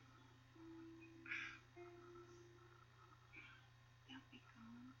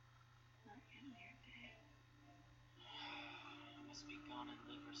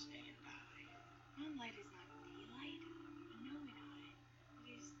 Moonlight is not daylight. You know it, I.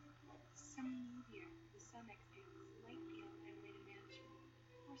 It is some meteor, the sun exhales light beyond their native mansion.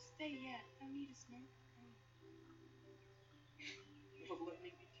 Or stay yet, thou needest not go. Well, let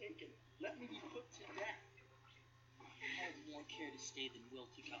me be taken. Let me be put to death. I have more care to stay than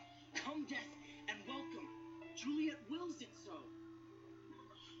will to go. Come, death, and welcome. Juliet wills it so.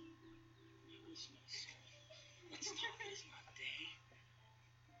 Release my soul. Let's talk. It is not day.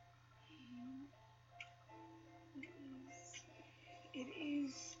 It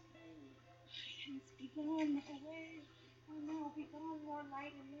is. Hence be gone away. Oh now be gone, more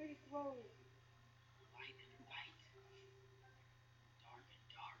light and light grow. Light and light. Dark and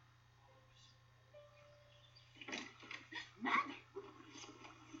dark. Man!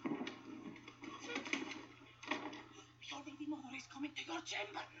 Your baby mother is coming to your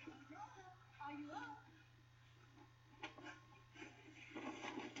chamber. Are you up?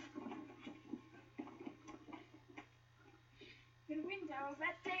 The window,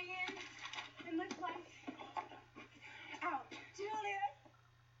 let day in, and let light out. Julia!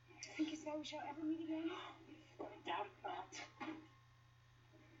 Thinkest thou we shall ever meet again? I doubt it not.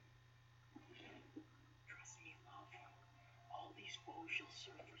 Trust me, love. All these woes shall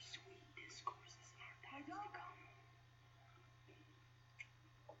serve for sweet discourses in our times to come.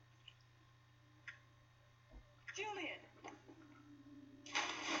 Julian!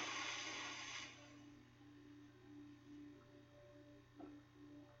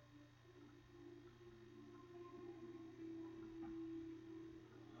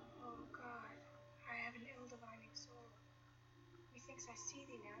 Oh God, I have an ill-divining soul. Methinks I see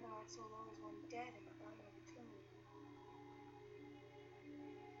thee now, thou art so low as one dead in the bottom of a tomb.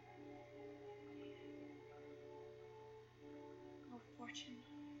 Oh fortune,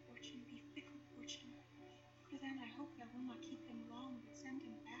 fortune, be fickle fortune. For then I hope thou will not keep him long, but send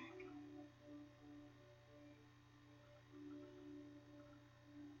him back.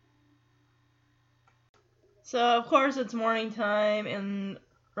 So, of course, it's morning time, and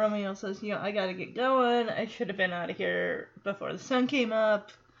Romeo says, I gotta get going. I should have been out of here before the sun came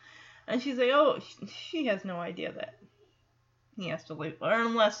up. And she's like, oh, she has no idea that he has to leave. Or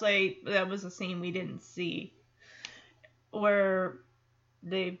unless that was a scene we didn't see. Where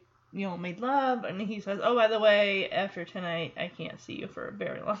they, made love, and he says, oh, by the way, after tonight, I can't see you for a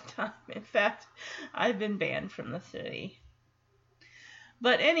very long time. In fact, I've been banned from the city.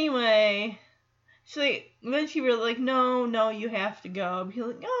 But anyway, then she really like, no, you have to go. He's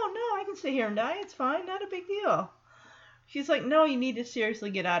like, oh, no, I can stay here and die. It's fine, not a big deal. She's like, no, you need to seriously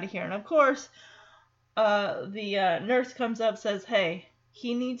get out of here. And of course, the nurse comes up, says, hey,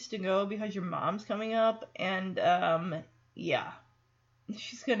 he needs to go because your mom's coming up, and, yeah.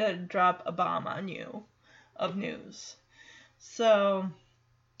 She's gonna drop a bomb on you of news. So,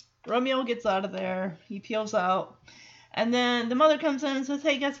 Romeo gets out of there. He peels out. And then the mother comes in and says,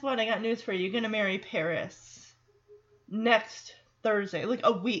 hey, guess what? I got news for you. You're gonna marry Paris next Thursday, like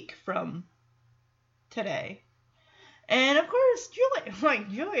a week from today. And of course,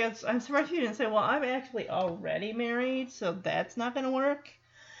 Juliet, I'm surprised she didn't say, well, I'm actually already married, so that's not gonna work.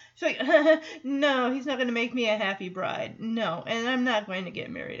 She's like, no, he's not going to make me a happy bride. No, and I'm not going to get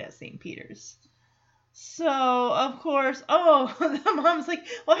married at St. Peter's. So, of course, the mom's like,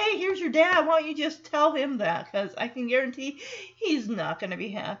 well, hey, here's your dad. Why don't you just tell him that? Because I can guarantee he's not going to be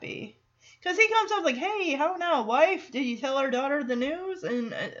happy. Because he comes up like, hey, how now, wife? Did you tell our daughter the news?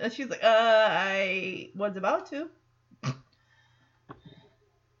 And she's like, I was about to.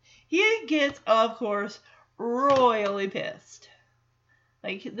 He gets, of course, royally pissed.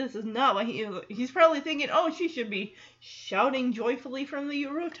 Like, this is not what he's probably thinking, oh, she should be shouting joyfully from the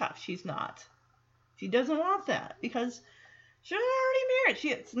rooftop. She's not. She doesn't want that because she's already married.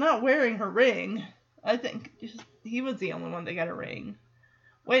 She's not wearing her ring. I think he was the only one that got a ring.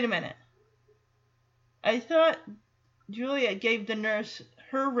 Wait a minute. I thought Juliet gave the nurse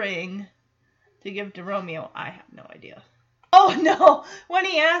her ring to give to Romeo. I have no idea. Oh, no. When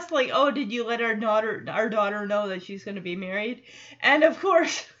he asked, like, oh, did you let our daughter know that she's going to be married? And, of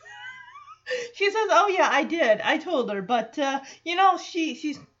course, she says, oh, yeah, I did. I told her. But,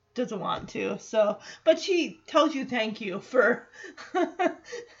 she doesn't want to. So, but she tells you thank you for...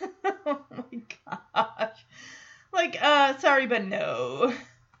 Oh, my gosh. Like, sorry, but no.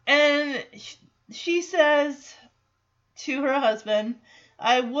 And she says to her husband...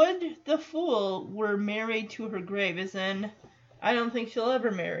 I would the fool were married to her grave, as in, I don't think she'll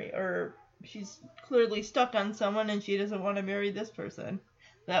ever marry, or she's clearly stuck on someone and she doesn't want to marry this person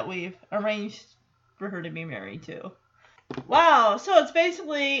that we've arranged for her to be married to. Wow, so it's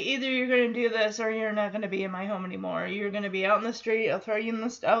basically either you're going to do this or you're not going to be in my home anymore. You're going to be out in the street, I'll throw you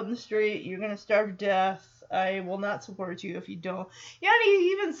out in the street, you're going to starve to death, I will not support you if you don't. Yeah, and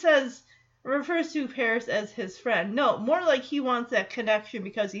he even says... refers to Paris as his friend. No, more like he wants that connection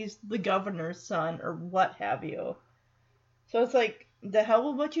because he's the governor's son or what have you. So it's like, the hell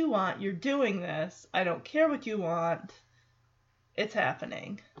with what you want. You're doing this. I don't care what you want. It's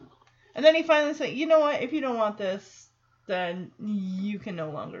happening. And then he finally said, you know what? If you don't want this, then you can no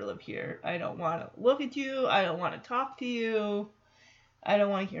longer live here. I don't want to look at you. I don't want to talk to you. I don't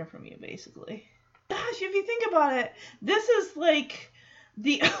want to hear from you, basically. Gosh, if you think about it, this is like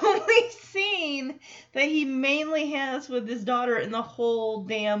the only scene that he mainly has with his daughter in the whole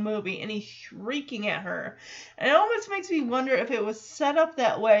damn movie, and he's shrieking at her. And it almost makes me wonder if it was set up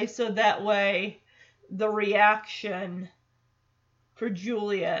that way so that way the reaction for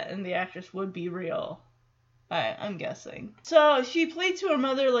Juliet and the actress would be real. I'm guessing. So she pleads to her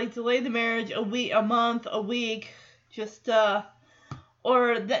mother, like, delay the marriage a week, a month, a week, just,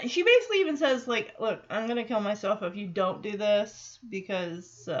 or that she basically even says, like, look, I'm gonna kill myself if you don't do this,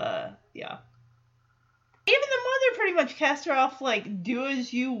 because, yeah. Even the mother pretty much cast her off, like, do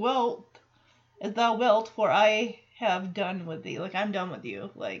as you wilt, as thou wilt, for I have done with thee. Like, I'm done with you.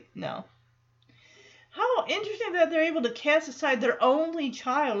 Like, no. How interesting that they're able to cast aside their only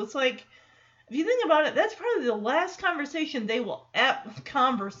child. It's like, if you think about it, that's probably the last conversation they will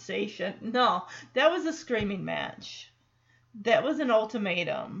No, that was a screaming match. That was an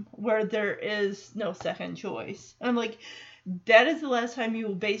ultimatum where there is no second choice. And I'm like, that is the last time you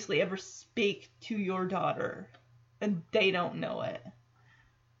will basically ever speak to your daughter. And they don't know it.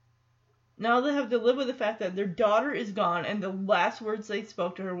 Now they have to live with the fact that their daughter is gone, and the last words they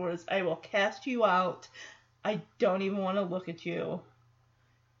spoke to her was, I will cast you out. I don't even want to look at you.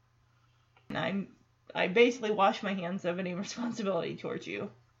 And I basically wash my hands of any responsibility towards you.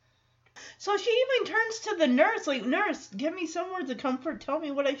 So she even turns to the nurse, like, nurse, give me some words of comfort, tell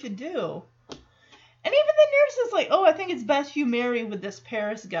me what I should do. And even the nurse is like, oh, I think it's best you marry with this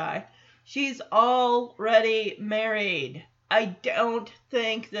Paris guy. She's already married. I don't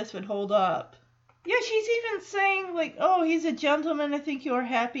think this would hold up. Yeah, she's even saying, like, oh, he's a gentleman, I think you are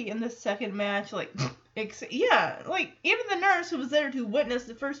happy in this second match. Like, yeah, like, even the nurse who was there to witness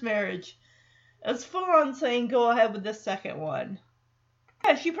the first marriage is full on saying, go ahead with this second one.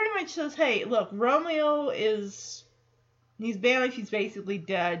 Yeah, she pretty much says, hey, look, Romeo he's banished, he's basically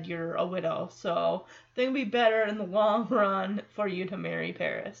dead, you're a widow, so I think it would be better in the long run for you to marry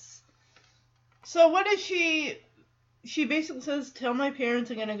Paris. So what does she basically says, tell my parents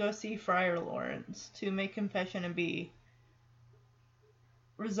I'm going to go see Friar Lawrence to make confession and be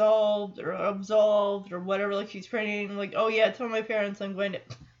resolved or absolved or whatever, like she's praying, like, oh yeah, tell my parents I'm going to...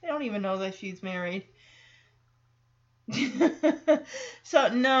 They don't even know that she's married. So,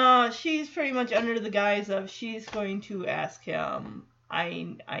 no, she's pretty much under the guise of she's going to ask him,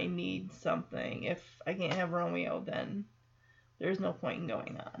 I need something. If I can't have Romeo, then there's no point in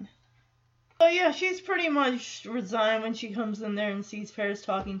going on. So, yeah, she's pretty much resigned when she comes in there and sees Paris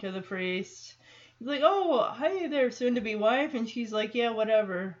talking to the priest. He's like, oh, hi there, soon-to-be wife. And she's like, yeah,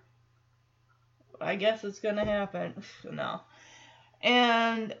 whatever. I guess it's gonna happen. No.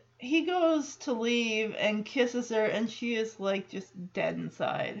 And he goes to leave and kisses her, and she is, like, just dead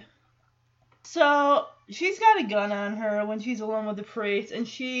inside. So, she's got a gun on her when she's alone with the priest, and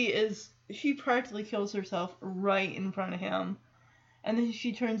she practically kills herself right in front of him. And then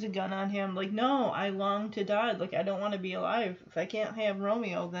she turns a gun on him, like, no, I long to die. Like, I don't want to be alive. If I can't have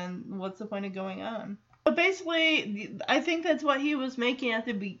Romeo, then what's the point of going on? But basically, I think that's what he was making at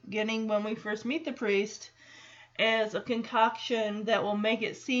the beginning when we first meet the priest, as a concoction that will make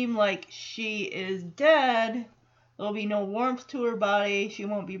it seem like she is dead. There'll be no warmth to her body. She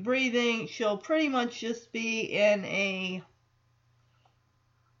won't be breathing. She'll pretty much just be in a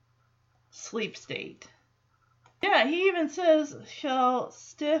sleep state. Yeah, he even says, shall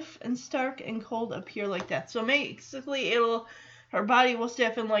stiff and stark and cold appear like that. So basically, her body will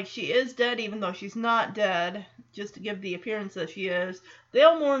stiffen like she is dead, even though she's not dead, just to give the appearance that she is.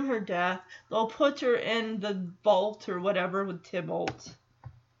 They'll mourn her death. They'll put her in the vault or whatever with Tybalt.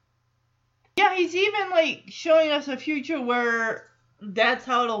 Yeah, he's even, like, showing us a future where that's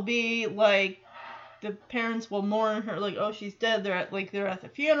how it'll be, like, the parents will mourn her, like, oh, she's dead, they're at the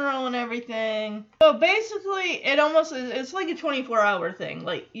funeral and everything. So basically, it's like a 24-hour thing.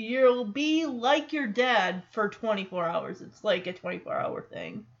 Like, you'll be like you're dead for 24 hours. It's like a 24-hour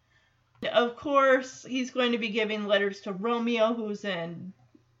thing. Of course, he's going to be giving letters to Romeo, who's in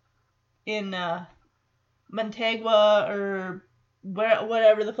Montagua, or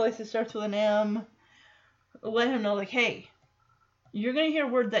whatever the place that starts with an M. Let him know, like, hey, you're going to hear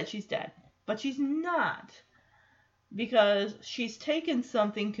word that she's dead. But she's not, because she's taken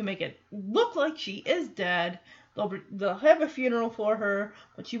something to make it look like she is dead, They'll have a funeral for her,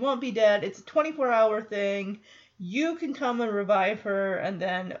 but she won't be dead. It's a 24-hour thing. You can come and revive her, and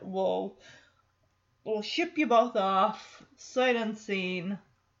then we'll ship you both off, sight unseen,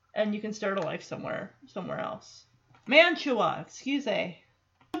 and you can start a life somewhere else. Mantua, excuse me.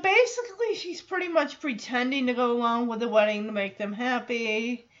 Basically, she's pretty much pretending to go along with the wedding to make them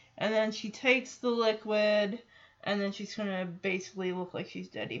happy, and then she takes the liquid, and then she's gonna basically look like she's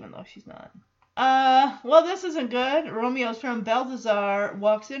dead, even though she's not. Well, this isn't good. Romeo's friend Balthazar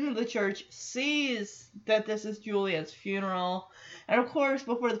walks into the church, sees that this is Juliet's funeral, and of course,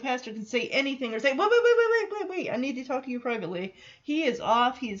 before the pastor can say anything or say, wait, I need to talk to you privately, he is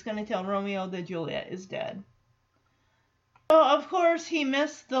off. He's gonna tell Romeo that Juliet is dead. So, of course, he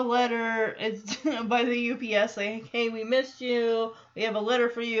missed the letter. It's by the UPS saying, hey, we missed you. We have a letter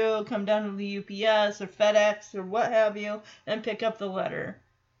for you. Come down to the UPS or FedEx or what have you and pick up the letter.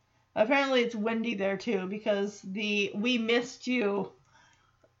 Apparently, it's windy there, too, because the we missed you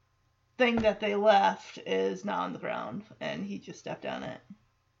thing that they left is not on the ground, and he just stepped on it.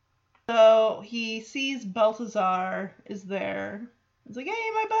 So, he sees Balthazar is there. He's like,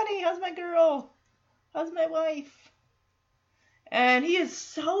 hey, my buddy, how's my girl? How's my wife? And he is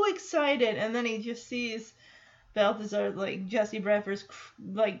so excited, and then he just sees Balthazar, like, Jesse Bradford's,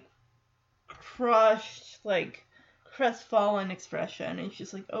 like, crushed, like, crestfallen expression. And he's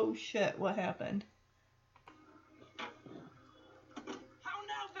just like, oh, shit, what happened? How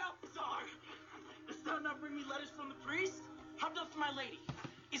now, Balthazar? Dost thou not bring me letters from the priest? How doth my lady?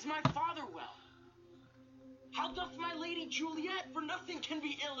 Is my father well? How doth my lady Juliet? For nothing can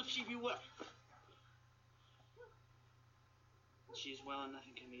be ill if she be well. She is well and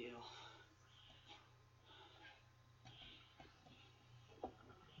nothing can be ill.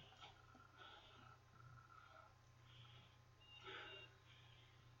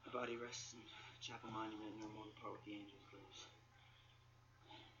 Her body rests in Chapel Monument, no more to part with the angels' graves.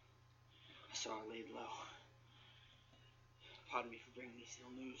 I saw her laid low. Pardon me for bringing these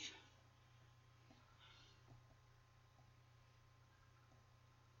ill news.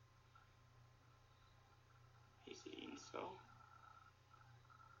 Is it even so?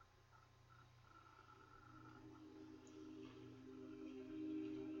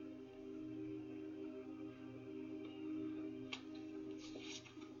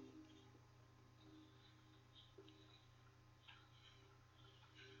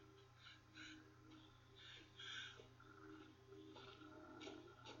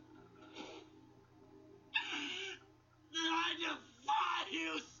 I defy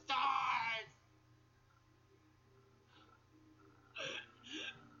you, stars!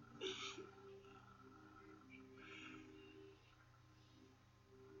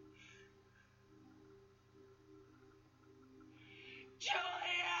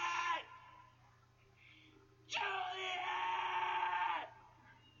 Juliet! Juliet!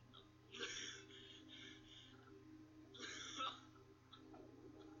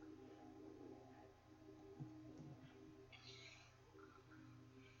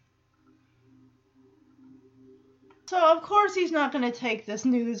 So, of course, he's not going to take this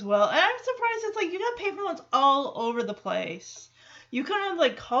news well. And I'm surprised. It's like, you got paper notes all over the place. You could have,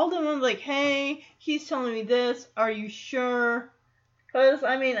 like, called him and, like, hey, he's telling me this. Are you sure? Because,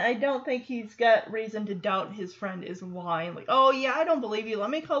 I mean, I don't think he's got reason to doubt his friend is lying. Like, oh, yeah, I don't believe you. Let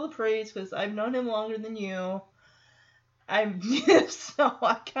me call the priest because I've known him longer than you. So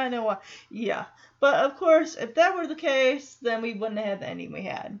I kind of want, yeah. But, of course, if that were the case, then we wouldn't have had the ending we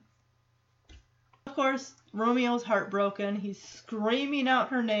had. Of course, Romeo's heartbroken. He's screaming out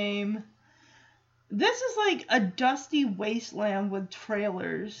her name. This is like a dusty wasteland with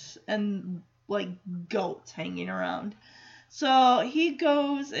trailers and, like, goats hanging around. So he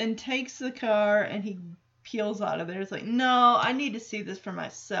goes and takes the car and he peels out of there. It's like, no, I need to see this for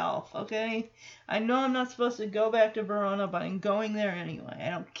myself, okay? I know I'm not supposed to go back to Verona, but I'm going there anyway. I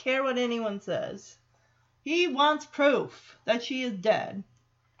don't care what anyone says. He wants proof that she is dead.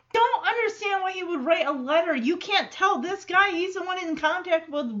 Don't understand why he would write a letter. You can't tell this guy he's the one in contact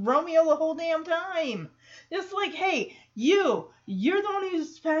with Romeo the whole damn time. It's like, hey, you're the one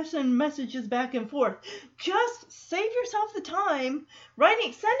who's passing messages back and forth. Just save yourself the time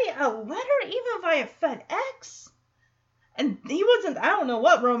sending a letter even via FedEx. And he wasn't, I don't know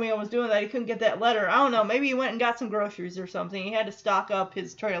what Romeo was doing that he couldn't get that letter. I don't know, maybe he went and got some groceries or something. He had to stock up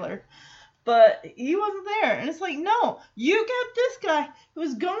his trailer. But he wasn't there. And it's like, no, you got this guy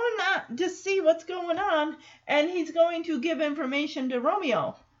who's going on to see what's going on, and he's going to give information to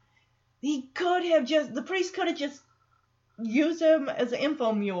Romeo. The priest could have just used him as an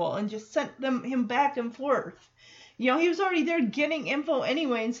info mule and just sent him back and forth. You know, he was already there getting info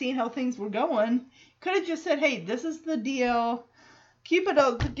anyway and seeing how things were going. Could have just said, hey, this is the deal. Keep it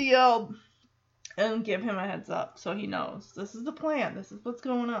up the deal. And give him a heads up so he knows. This is the plan. This is what's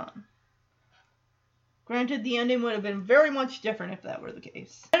going on. Granted, the ending would have been very much different if that were the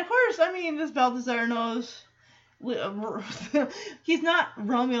case. And of course, I mean, this Balthazar knows he's not,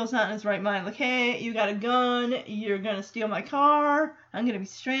 Romeo's not in his right mind. Like, hey, you got a gun, you're gonna steal my car, I'm gonna be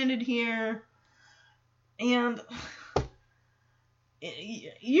stranded here. And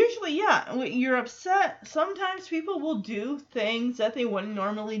usually, yeah, when you're upset, sometimes people will do things that they wouldn't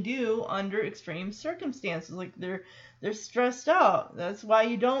normally do under extreme circumstances. Like, they're stressed out. That's why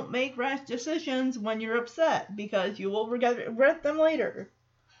you don't make rash decisions when you're upset, because you will regret them later.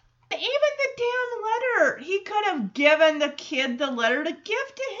 Even the damn letter! He could have given the kid the letter to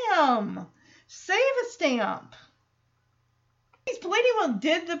give to him! Save a stamp! He's pleading, well,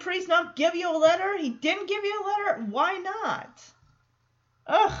 did the priest not give you a letter? He didn't give you a letter? Why not?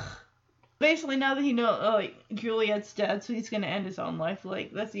 Ugh. Basically, now that he knows, Juliet's dead, so he's gonna end his own life.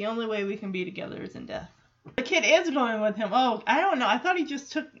 Like, that's the only way we can be together is in death. The kid is going with him. Oh, I don't know. I thought he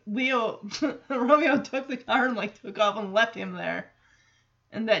just took Romeo took the car and, took off and left him there.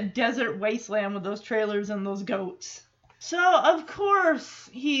 In that desert wasteland with those trailers and those goats. So, of course,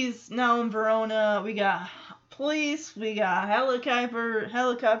 he's now in Verona. We got police. We got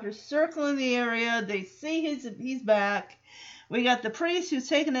helicopters circling the area. They see he's back. We got the priest who's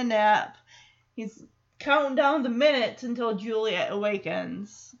taking a nap. He's counting down the minutes until Juliet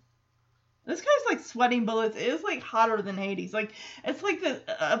awakens. This guy's sweating bullets. It is hotter than Hades. It's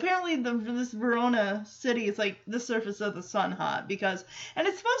apparently this Verona city is the surface of the sun hot and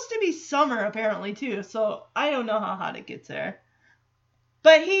it's supposed to be summer apparently too. So I don't know how hot it gets there.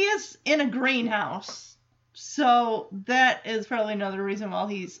 But he is in a greenhouse. So that is probably another reason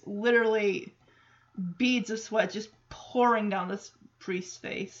why he's literally beads of sweat just pouring down this priest's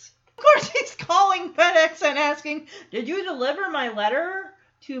face. Of course he's calling FedEx and asking, did you deliver my letter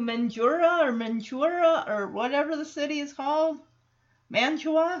to Manchura or whatever the city is called?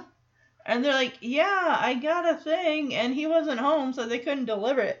 Mantua? And they're like, yeah, I got a thing, and he wasn't home, so they couldn't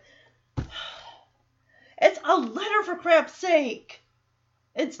deliver it. It's a letter, for crap's sake.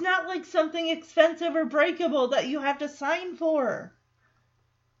 It's not like something expensive or breakable that you have to sign for.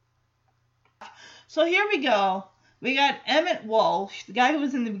 So here we go. We got Emmett Walsh, the guy who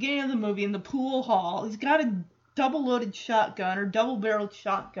was in the beginning of the movie in the pool hall. He's got a double-loaded shotgun or double-barreled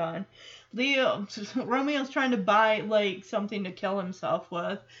shotgun. Romeo's trying to buy something to kill himself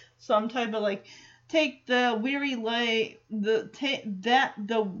with, some type of take the weary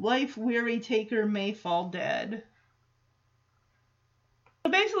the life weary taker may fall dead.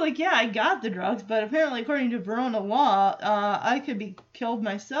 So basically, yeah, I got the drugs, but apparently, according to Verona law, I could be killed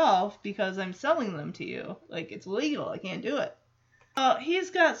myself because I'm selling them to you. It's illegal. I can't do it. He's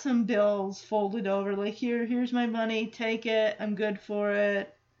got some bills folded over, here's my money, take it, I'm good for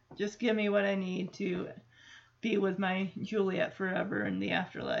it, just give me what I need to be with my Juliet forever in the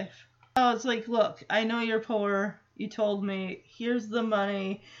afterlife. It's look, I know you're poor, you told me, here's the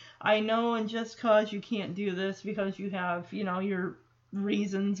money, I know and just cause you can't do this because you have, your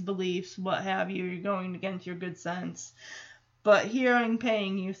reasons, beliefs, what have you, you're going against your good sense, but here I'm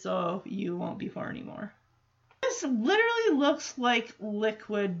paying you so you won't be poor anymore. This literally looks like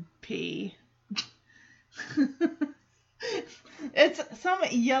liquid pee. It's some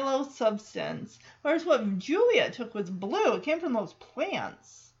yellow substance. Whereas what Juliet took was blue. It came from those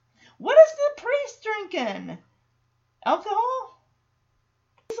plants. What is the priest drinking? Alcohol?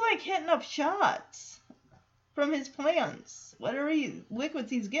 He's hitting up shots from his plants. Whatever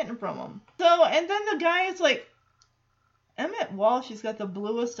liquids he's getting from them. So, and then the guy is Emmett Walsh has got the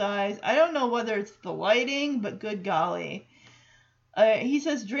bluest eyes. I don't know whether it's the lighting, but good golly. He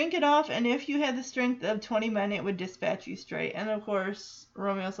says, drink it off, and if you had the strength of 20 men, it would dispatch you straight. And of course,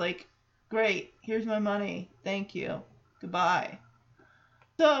 Romeo's great, here's my money. Thank you. Goodbye.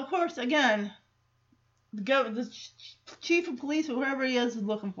 So, of course, again, the chief of police, whoever he is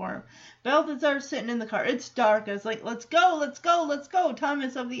looking for him. Balthazar's sitting in the car. It's dark. I was let's go. Time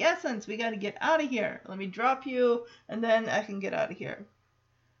is of the essence. We got to get out of here. Let me drop you, and then I can get out of here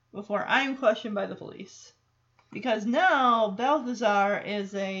before I'm questioned by the police. Because now Balthazar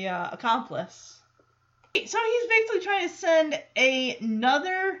is a accomplice. So he's basically trying to send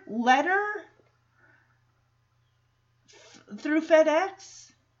another letter through FedEx.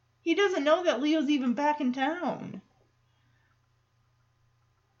 He doesn't know that Leo's even back in town.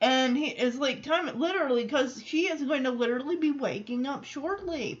 And he is time literally, because she is going to literally be waking up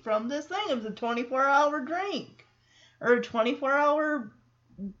shortly from this thing. It was a 24-hour drink. Or a 24-hour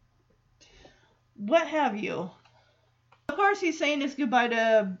what have you. Of course, he's saying his goodbye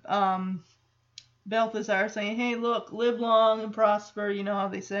to Balthazar, saying, hey, look, live long and prosper, you know how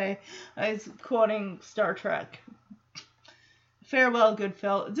they say. He's quoting Star Trek. Farewell, good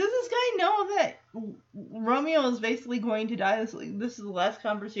fellow. Does this guy know that Romeo is basically going to die? This is the last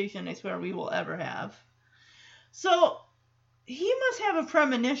conversation I swear we will ever have. So, he must have a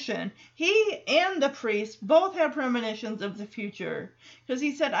premonition. He and the priest both have premonitions of the future. Because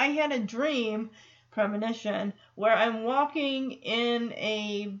he said, I had a dream, premonition, where I'm walking in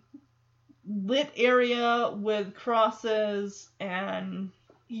a lit area with crosses and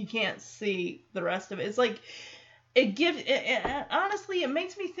you can't see the rest of it. It's like, honestly, it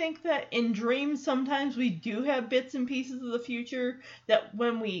makes me think that in dreams sometimes we do have bits and pieces of the future that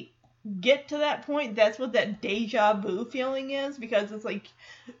when we get to that point, that's what that deja vu feeling is, because it's like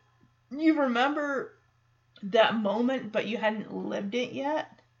you remember that moment but you hadn't lived it yet.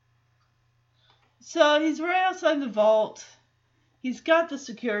 So he's right outside the vault. He's got the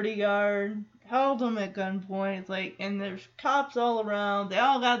security guard held him at gunpoint. It's like, and there's cops all around. They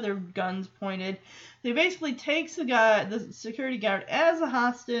all got their guns pointed. He basically takes the security guard as a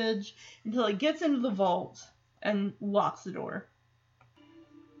hostage until he gets into the vault and locks the door.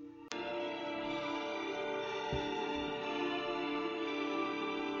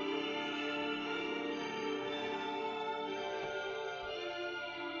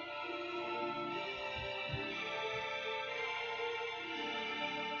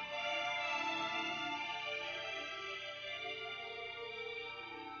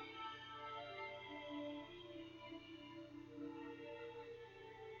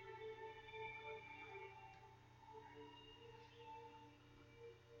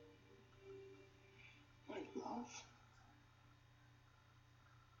 Love?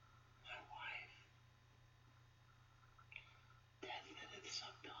 My wife? Death that hath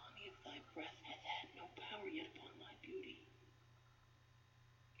sucked the honey of thy breath hath had no power yet upon my beauty.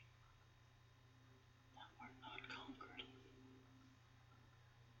 Thou art not conquered.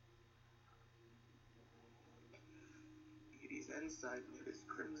 Beauty's ensign yet is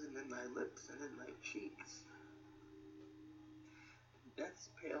crimson in thy lips and in thy cheeks.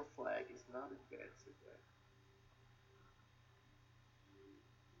 Death's pale flag is not advanced yet.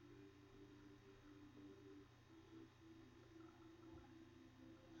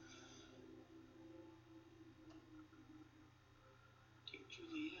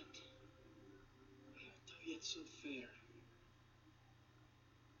 Juliet, why art thou yet so fair?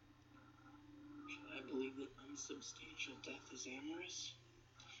 Shall I believe that unsubstantial death is amorous?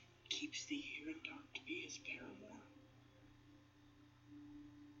 Keeps thee here in dark to be his paramour?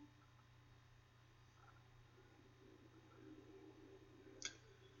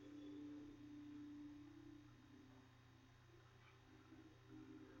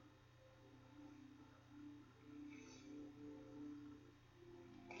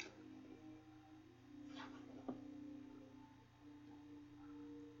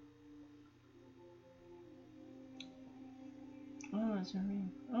 Oh, that's her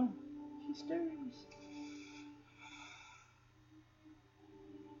name. Oh, she stirs.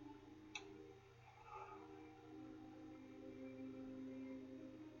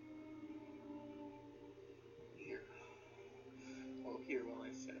 Here while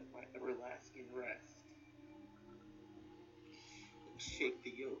I set up my everlasting rest, and shake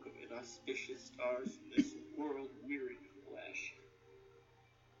the yoke of inauspicious stars from this world-weary flesh.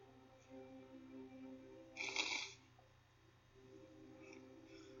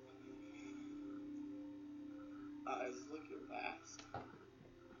 Eyes look your last.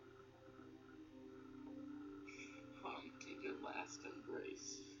 Arm take your last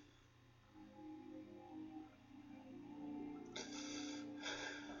embrace.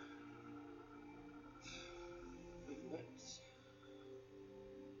 With lips,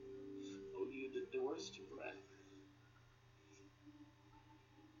 owe you the doors to breath.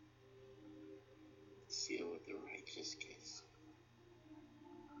 Seal with the righteous kiss.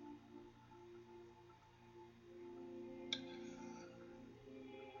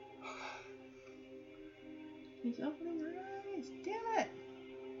 He's opening her eyes. Damn it!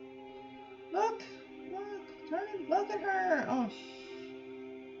 Look! Look! Turn and look at her! Oh,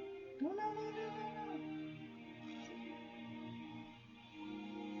 no, no, no, no, no, no.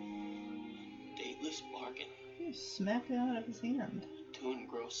 Dateless bargain. He smacked it out of his hand. To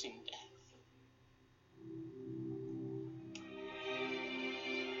engrossing death.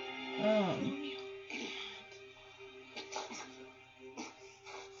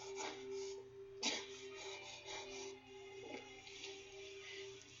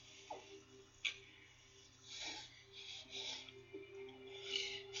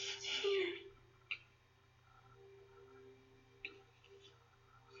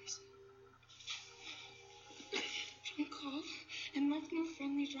 have no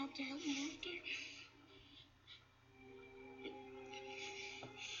friendly job to help me after.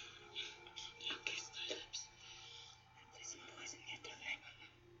 Now kiss my lips. There's some poison here, darling.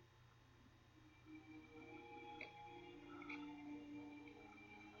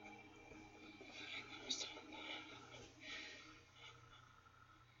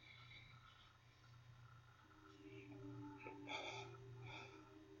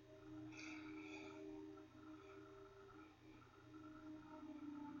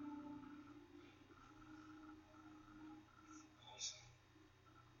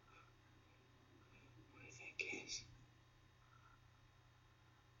 What do you think it is?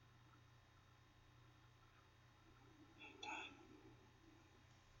 Time.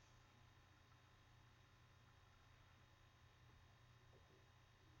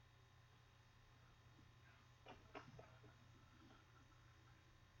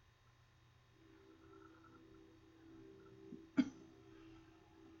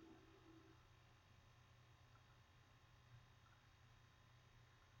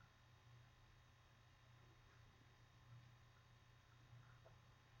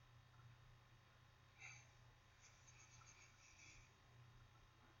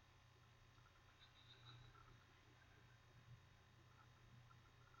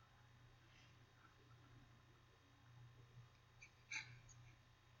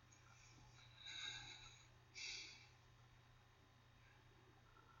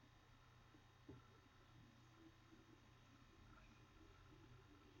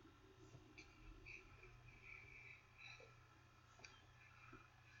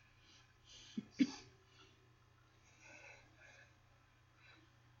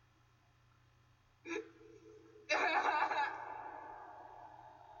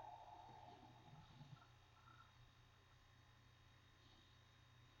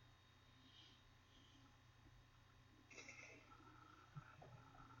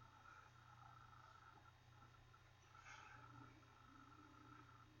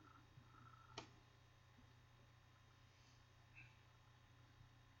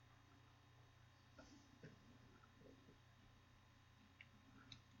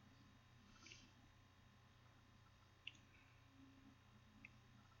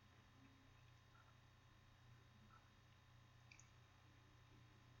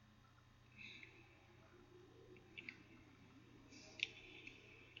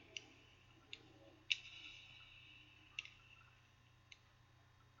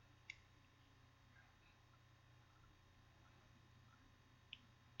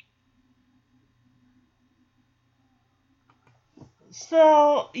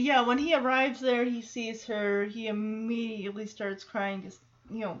 So, yeah, when he arrives there, he sees her, he immediately starts crying, just,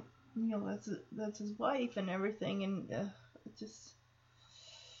 that's his wife and everything, and it just,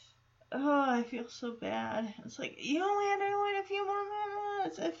 I feel so bad. It's like, you only had to wait a few more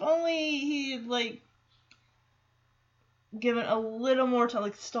minutes. If only he'd, given a little more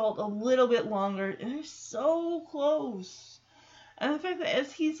time, stalled a little bit longer. They're so close. And the fact that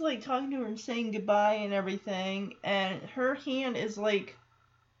as he's, talking to her and saying goodbye and everything, and her hand is,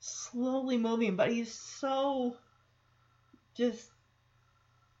 slowly moving, but he's so just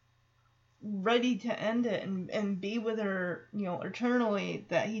ready to end it and be with her, eternally,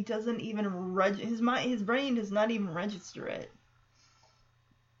 that he doesn't even his brain does not even register it.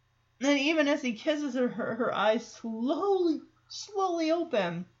 And even as he kisses her eyes slowly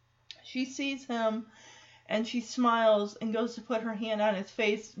open. She sees him, and she smiles and goes to put her hand on his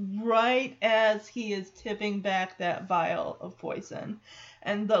face right as he is tipping back that vial of poison.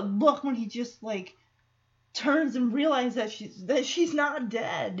 And the look when he just, turns and realizes that she's not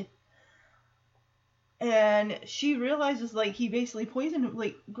dead. And she realizes, he basically poisoned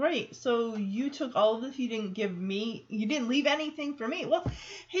him. Great, so you took all of this, you didn't leave anything for me. Well,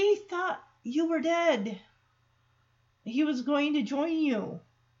 he thought you were dead. He was going to join you.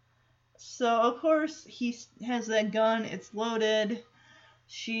 So, of course, he has that gun, it's loaded.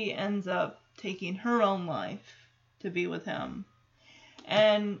 She ends up taking her own life to be with him.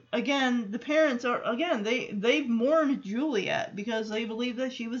 And again, the parents they've mourned Juliet because they believe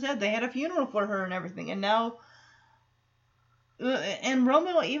that she was dead. They had a funeral for her and everything. And now, and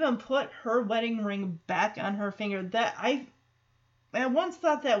Romeo even put her wedding ring back on her finger. That I once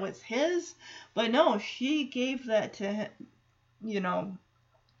thought that was his, but no, she gave that to,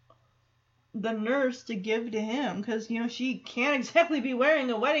 the nurse to give to him because, she can't exactly be wearing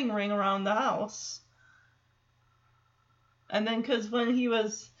a wedding ring around the house. And then, because when he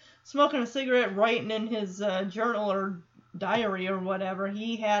was smoking a cigarette, writing in his journal or diary or whatever,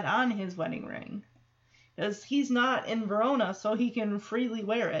 he had on his wedding ring. Because he's not in Verona, so he can freely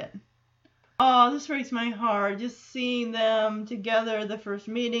wear it. Oh, this breaks my heart. Just seeing them together, the first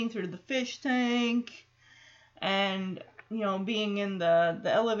meeting through the fish tank, and, you know, being in the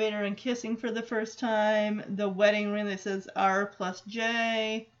elevator and kissing for the first time. The wedding ring that says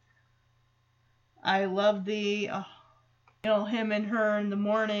R+J. I love thee. Oh, you know, him and her in the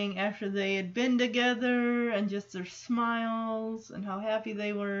morning after they had been together, and just their smiles and how happy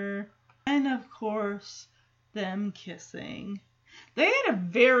they were. And of course, them kissing. They had a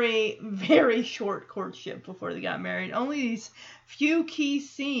very, very short courtship before they got married. Only these few key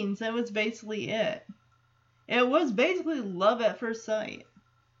scenes. That was basically it. It was basically love at first sight.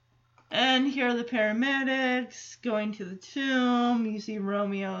 And here are the paramedics going to the tomb. You see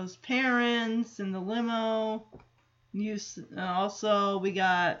Romeo's parents in the limo. Also, we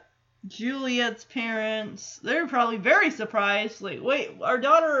got Juliet's parents. They're probably very surprised. Like, wait, our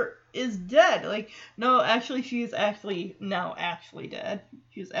daughter is dead. Like, no, actually, she is actually dead.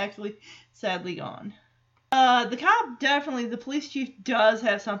 She's actually sadly gone. The police chief does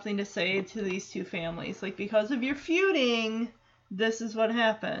have something to say to these two families. Like, because of your feuding, this is what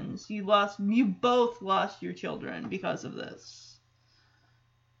happens. You both lost your children because of this.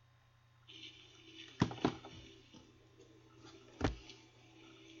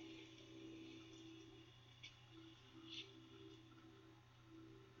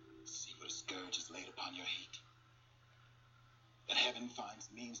 See what a scourge is laid upon your hate. That heaven finds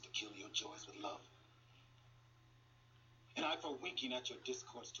means to kill your joys with love. And I, for winking at your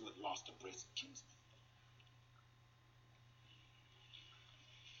discourse to have lost a brace of kinsmen.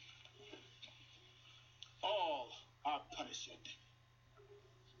 All are punished.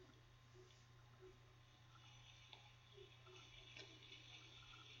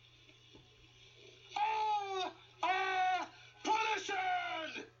 All are punished!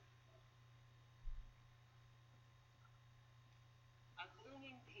 A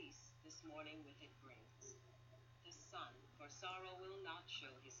glooming peace this morning with it brings. The sun for sorrow will not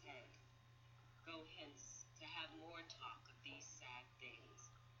show his head. Go hence to have more talk of these sad days.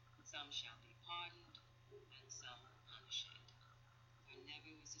 Some shall be pardoned, and some unshed. For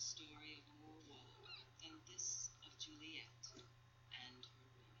never was a story of more woe than this of Juliet and her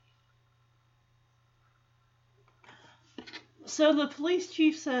Romeo. So the police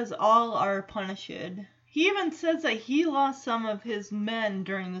chief says all are punished. He even says that he lost some of his men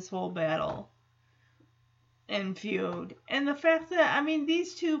during this whole battle and feud. And the fact that, I mean,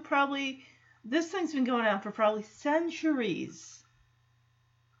 these two probably, this thing's been going on for probably centuries.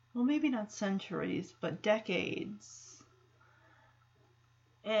 Well, maybe not centuries, but decades.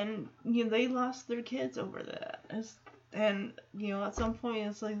 And, you know, they lost their kids over that. And, you know, at some point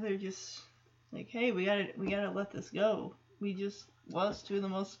it's like they're just like, hey, we gotta let this go. We just lost two of the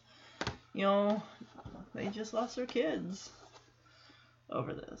most, you know, they just lost their kids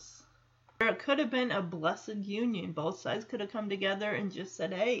over this. It could have been a blessed union. Both sides could have come together and just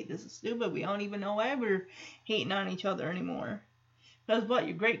said, hey, this is stupid. We don't even know why we're hating on each other anymore. Because what,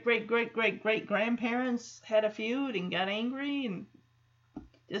 your great-great-great-great-great-grandparents had a feud and got angry and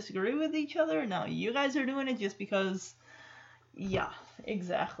disagree with each other? No, you guys are doing it just because, yeah,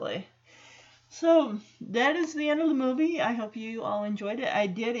 exactly. So, that is the end of the movie. I hope you all enjoyed it. I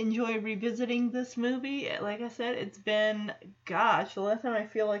did enjoy revisiting this movie. Like I said, it's been, gosh, the last time I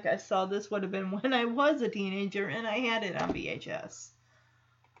feel like I saw this would have been when I was a teenager and I had it on VHS.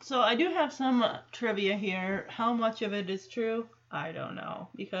 So, I do have some trivia here. How much of it is true? I don't know,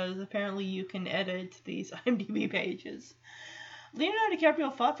 because apparently you can edit these IMDb pages. Leonardo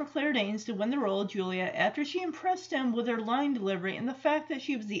DiCaprio fought for Claire Danes to win the role of Juliet after she impressed him with her line delivery and the fact that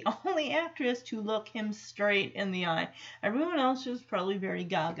she was the only actress to look him straight in the eye. Everyone else was probably very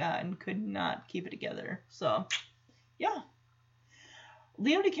gaga and could not keep it together. So, yeah.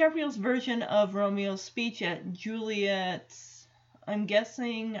 Leo DiCaprio's version of Romeo's speech at Juliet's, I'm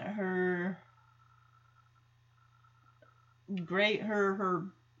guessing her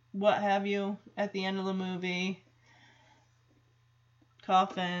what have you at the end of the movie,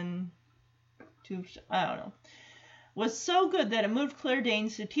 coffin, I don't know, was so good that it moved Claire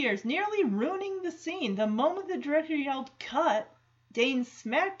Danes to tears, nearly ruining the scene. The moment the director yelled cut, Danes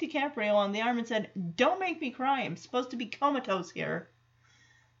smacked DiCaprio on the arm and said, "Don't make me cry, I'm supposed to be comatose here."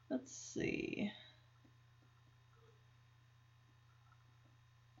 Let's see.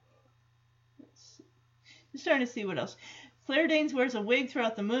 Just starting to see what else. Claire Danes wears a wig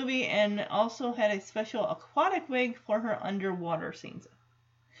throughout the movie and also had a special aquatic wig for her underwater scenes.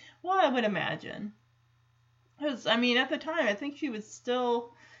 Well, I would imagine. Because, I mean, at the time, I think she was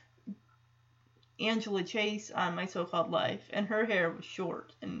still Angela Chase on My So-Called Life, and her hair was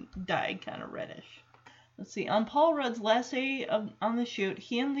short and dyed kind of reddish. Let's see. On Paul Rudd's last day on the shoot,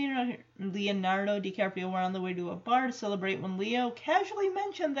 he and Leonardo DiCaprio were on the way to a bar to celebrate when Leo casually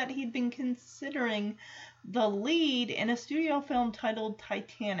mentioned that he'd been considering the lead in a studio film titled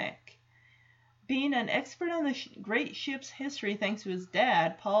Titanic. Being an expert on the great ship's history thanks to his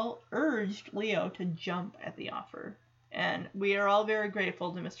dad, Paul urged Leo to jump at the offer. And we are all very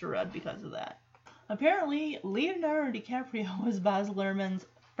grateful to Mr. Rudd because of that. Apparently, Leonardo DiCaprio was Baz Luhrmann's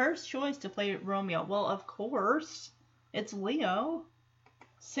first choice to play Romeo. Well, of course, it's Leo.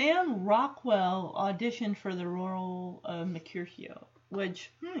 Sam Rockwell auditioned for the role of Mercutio, which,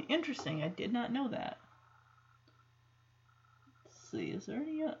 interesting, I did not know that. Let's see, is there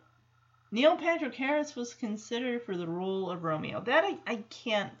any... Neil Patrick Harris was considered for the role of Romeo. That, I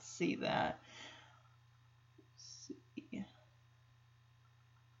can't see that. Let's see.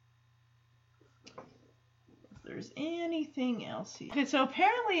 There's anything else here. Okay, so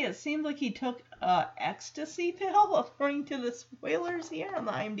apparently it seemed like he took a ecstasy pill, according to the spoilers here on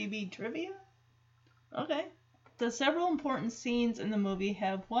the IMDb trivia. Okay. The several important scenes in the movie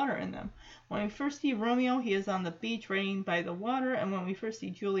have water in them. When we first see Romeo, he is on the beach waiting by the water, and when we first see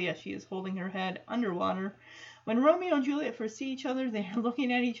Juliet, she is holding her head underwater. When Romeo and Juliet first see each other, they are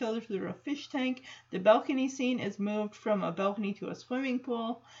looking at each other through a fish tank. The balcony scene is moved from a balcony to a swimming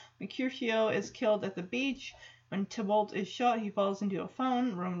pool. Mercutio is killed at the beach. When Tybalt is shot, he falls into a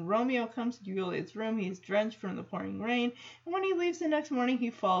fountain. When Romeo comes to Juliet's room, he is drenched from the pouring rain. And when he leaves the next morning, he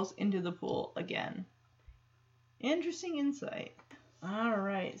falls into the pool again. Interesting insight.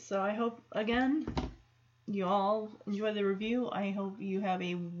 Alright, so I hope, again, you all enjoy the review. I hope you have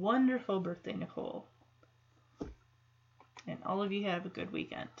a wonderful birthday, Nicole. And all of you have a good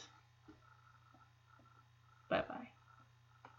weekend. Bye-bye.